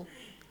at all.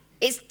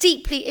 It's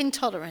deeply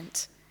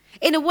intolerant,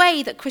 in a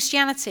way that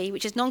Christianity,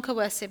 which is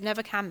non-coercive,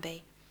 never can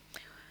be.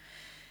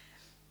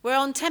 We're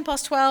on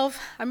 12:10.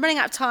 I'm running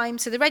out of time.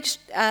 So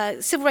the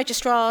civil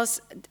registrars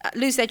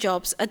lose their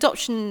jobs.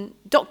 Adoption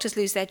doctors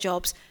lose their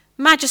jobs.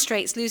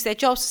 Magistrates lose their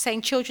jobs for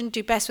saying children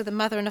do best with a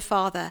mother and a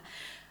father.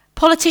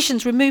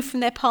 Politicians removed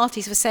from their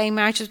parties for saying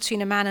marriage is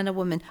between a man and a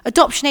woman.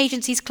 Adoption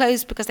agencies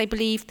closed because they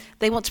believe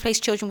they want to place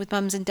children with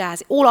mums and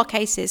dads. All our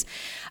cases.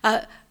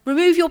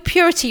 Remove your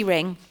purity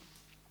ring.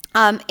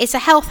 It's a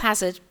health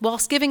hazard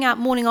whilst giving out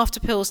morning after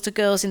pills to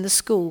girls in the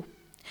school.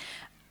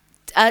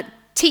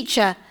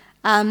 Teacher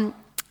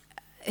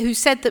who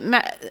said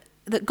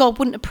that God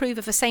wouldn't approve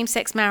of a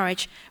same-sex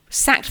marriage,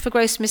 sacked for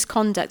gross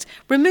misconduct.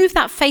 Remove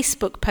that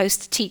Facebook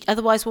post to teach,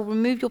 otherwise we'll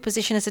remove your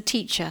position as a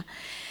teacher.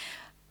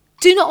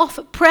 Do not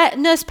offer prayer.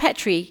 Nurse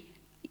Petrie,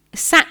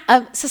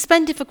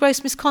 suspended for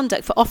gross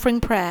misconduct for offering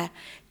prayer.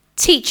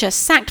 Teacher,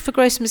 sacked for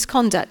gross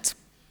misconduct.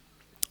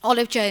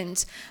 Olive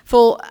Jones,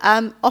 for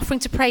offering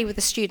to pray with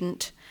a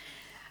student.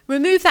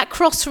 Remove that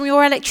cross from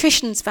your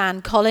electrician's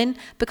van, Colin,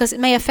 because it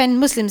may offend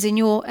Muslims in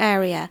your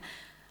area.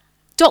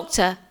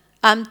 Doctor,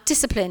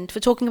 disciplined for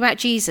talking about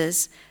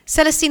Jesus.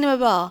 Celestina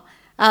Mabar,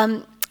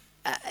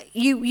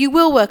 you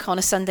will work on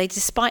a Sunday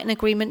despite an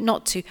agreement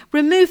not to.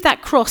 Remove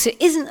that cross.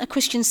 It isn't a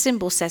Christian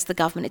symbol, says the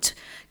government.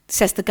 It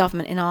says the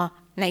government in our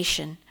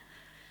nation.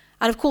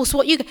 And of course,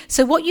 what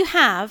you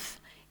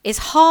have is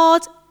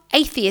hard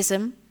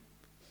atheism,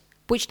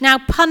 which now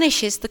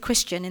punishes the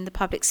Christian in the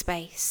public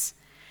space.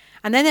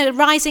 And then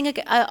rising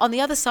on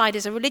the other side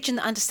is a religion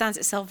that understands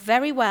itself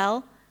very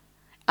well,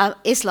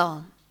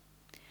 Islam.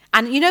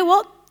 And you know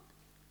what?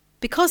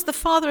 Because the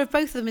father of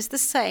both of them is the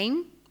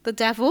same, the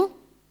devil,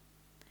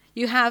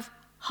 you have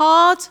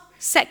hard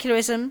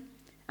secularism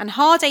and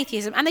hard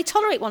atheism, and they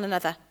tolerate one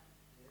another.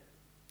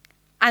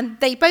 And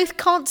they both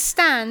can't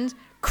stand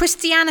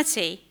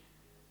Christianity,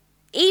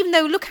 even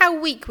though look how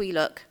weak we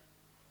look.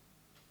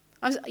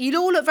 You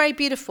all look very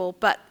beautiful,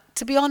 but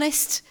to be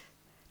honest,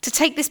 to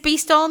take this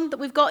beast on that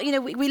we've got,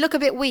 we look a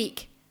bit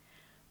weak.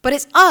 But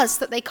it's us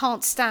that they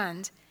can't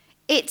stand.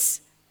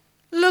 It's,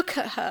 look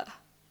at her.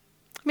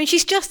 I mean,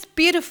 she's just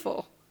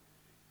beautiful.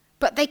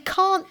 But they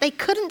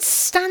couldn't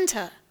stand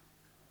her.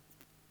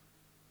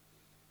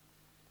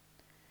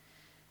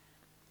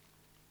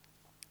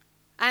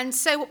 And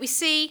so what we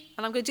see,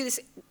 and I'm going to do this,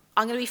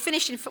 I'm going to be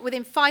finished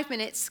within 5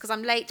 minutes because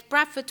I'm late.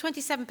 Bradford,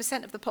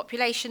 27% of the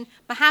population.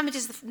 Mohammed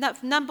is the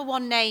number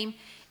one name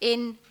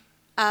in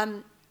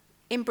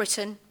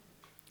Britain.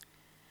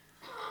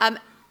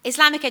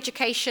 Islamic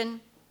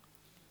education,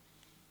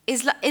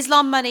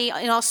 Islam money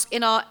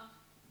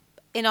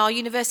in our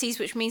universities,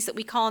 which means that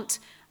we can't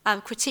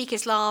critique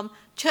Islam.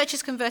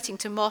 Churches converting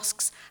to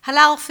mosques.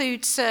 Halal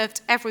food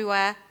served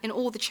everywhere in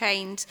all the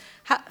chains.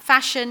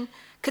 Fashion.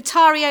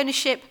 Qatari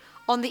ownership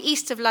on the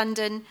east of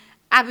London.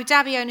 Abu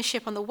Dhabi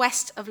ownership on the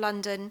west of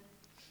London.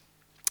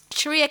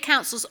 Sharia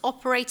councils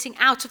operating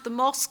out of the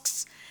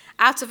mosques,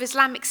 out of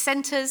Islamic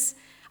centres,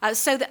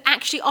 so that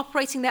actually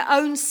operating their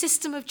own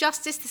system of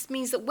justice. This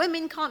means that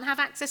women can't have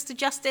access to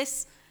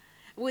justice.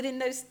 within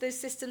those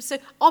systems. So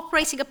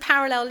operating a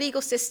parallel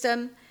legal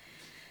system,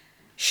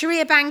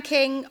 Sharia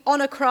banking,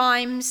 honour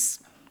crimes,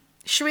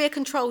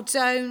 Sharia-controlled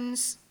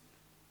zones,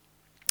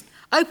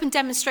 open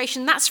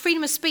demonstration, that's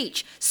freedom of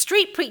speech.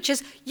 Street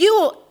preachers,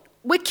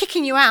 we're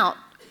kicking you out.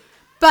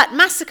 But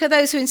massacre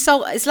those who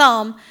insult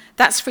Islam,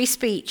 that's free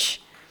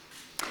speech.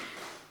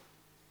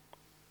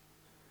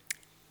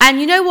 And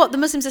you know what the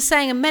Muslims are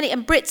saying, and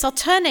Brits are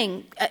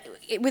turning,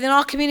 within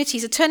our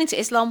communities, are turning to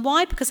Islam.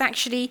 Why? Because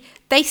actually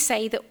they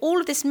say that all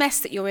of this mess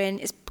that you're in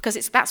is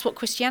because that's what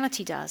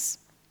Christianity does.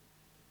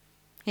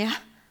 Yeah?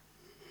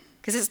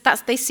 Because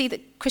they see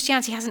that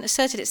Christianity hasn't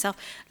asserted itself.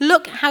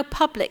 Look how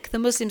public the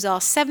Muslims are.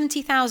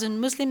 70,000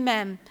 Muslim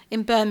men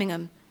in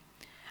Birmingham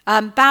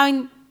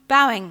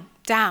bowing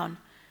down.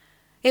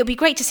 It would be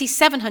great to see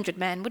 700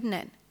 men, wouldn't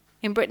it,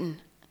 in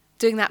Britain,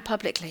 doing that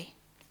publicly.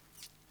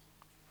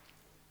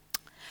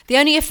 The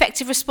only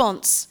effective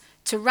response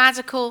to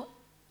radical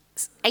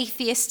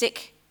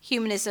atheistic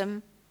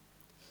humanism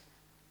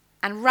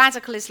and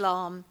radical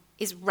Islam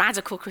is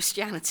radical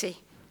Christianity.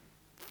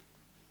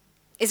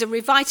 Is a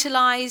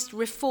revitalized,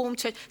 reformed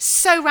church.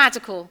 So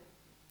radical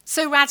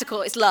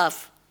it's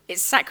love,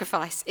 it's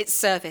sacrifice, it's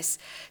service.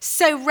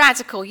 So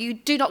radical, you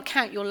do not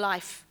count your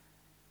life.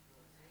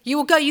 You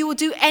will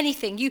do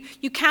anything.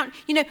 You count,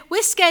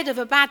 we're scared of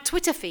a bad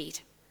Twitter feed.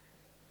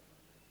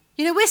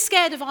 We're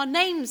scared of our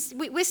names.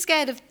 We're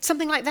scared of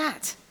something like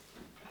that.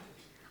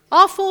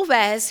 Our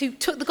forebears who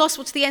took the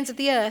gospel to the ends of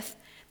the earth,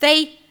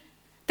 they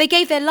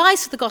gave their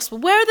lives for the gospel.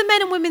 Where are the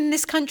men and women in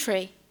this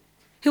country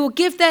who will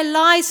give their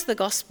lives for the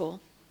gospel?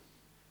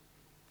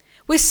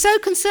 We're so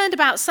concerned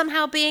about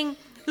somehow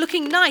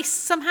looking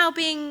nice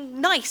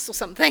or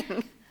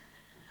something.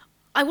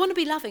 I want to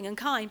be loving and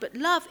kind, but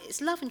love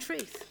is love and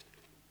truth.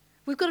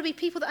 We've got to be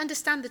people that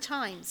understand the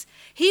times.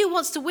 He who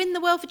wants to win the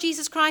world for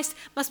Jesus Christ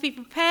must be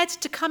prepared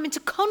to come into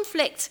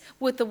conflict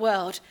with the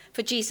world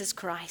for Jesus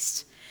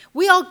Christ.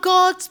 We are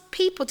God's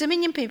people,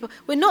 dominion people.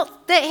 We're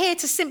not here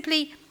to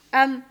simply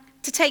to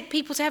take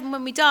people to heaven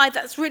when we die.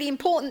 That's really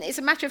important. It's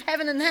a matter of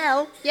heaven and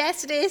hell.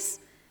 Yes, it is.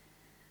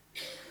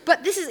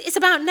 But it's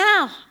about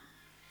now.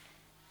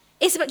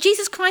 It's about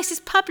Jesus Christ is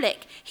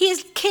public. He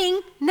is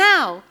King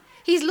now.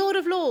 He's Lord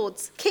of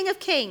Lords, King of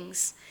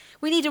Kings.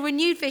 We need a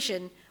renewed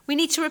vision. We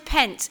need to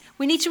repent.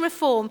 We need to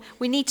reform.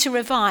 We need to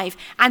revive.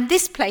 And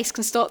this place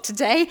can start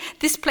today.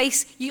 This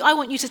place, I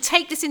want you to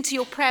take this into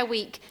your prayer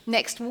week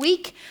next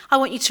week. I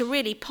want you to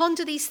really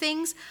ponder these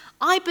things.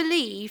 I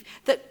believe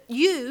that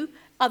you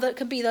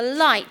can be the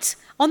light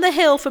on the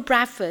hill for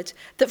Bradford,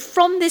 that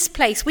from this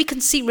place we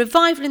can see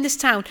revival in this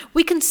town.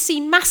 We can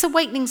see mass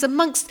awakenings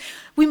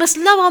we must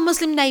love our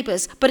Muslim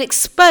neighbours, but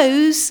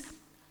expose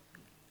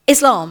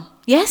Islam.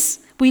 Yes?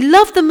 We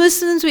love the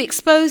Muslims, we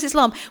expose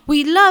Islam.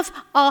 We love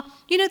the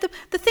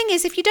thing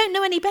is, if you don't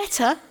know any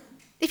better,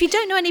 if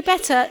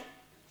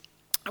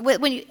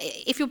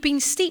you're being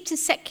steeped in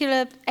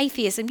secular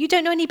atheism, you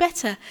don't know any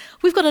better.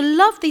 We've got to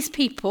love these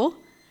people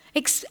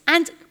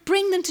and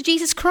bring them to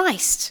Jesus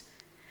Christ.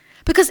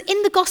 Because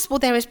in the gospel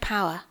there is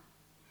power.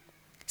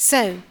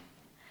 So,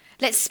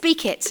 let's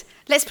speak it.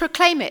 Let's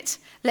proclaim it.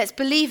 Let's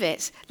believe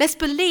it. Let's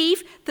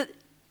believe that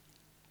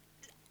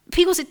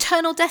people's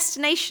eternal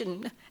destiny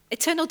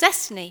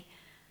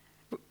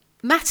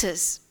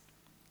matters.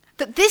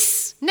 That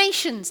this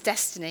nation's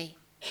destiny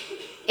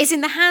is in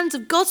the hands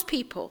of God's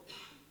people.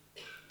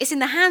 It's in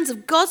the hands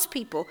of God's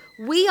people.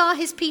 We are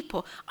his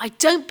people. I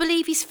don't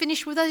believe he's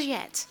finished with us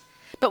yet.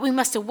 But we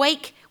must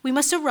awake, we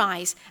must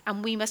arise,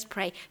 and we must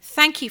pray.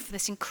 Thank you for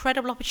this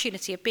incredible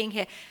opportunity of being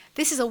here.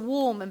 This is a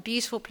warm and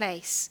beautiful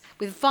place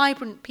with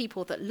vibrant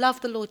people that love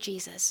the Lord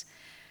Jesus.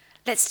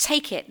 Let's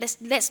take it.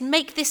 Let's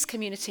make this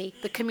community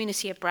the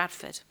community of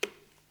Bradford.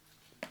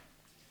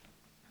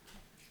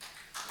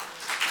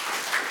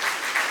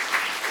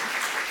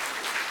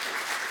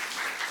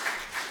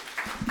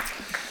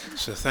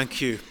 So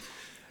thank you,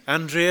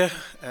 Andrea.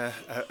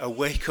 A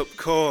wake-up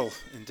call,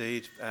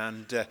 indeed,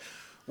 and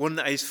one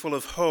that is full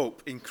of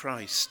hope in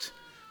Christ.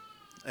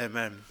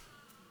 Amen.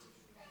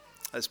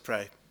 Let's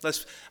pray.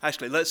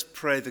 Let's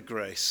pray the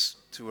grace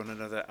to one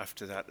another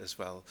after that as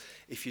well.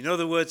 If you know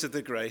the words of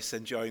the grace,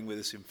 then join with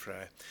us in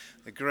prayer.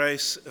 The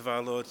grace of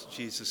our Lord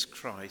Jesus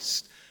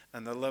Christ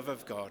and the love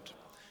of God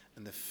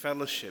and the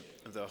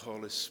fellowship of the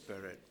Holy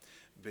Spirit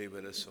be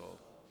with us all.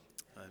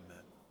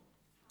 Amen.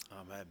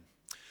 Amen.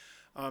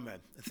 Amen.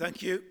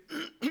 Thank you.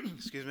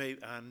 Excuse me.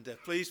 And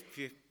please, if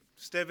you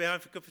stay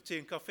behind for a cup of tea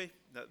and coffee,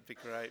 that would be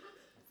great.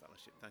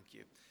 Fellowship. Thank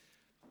you.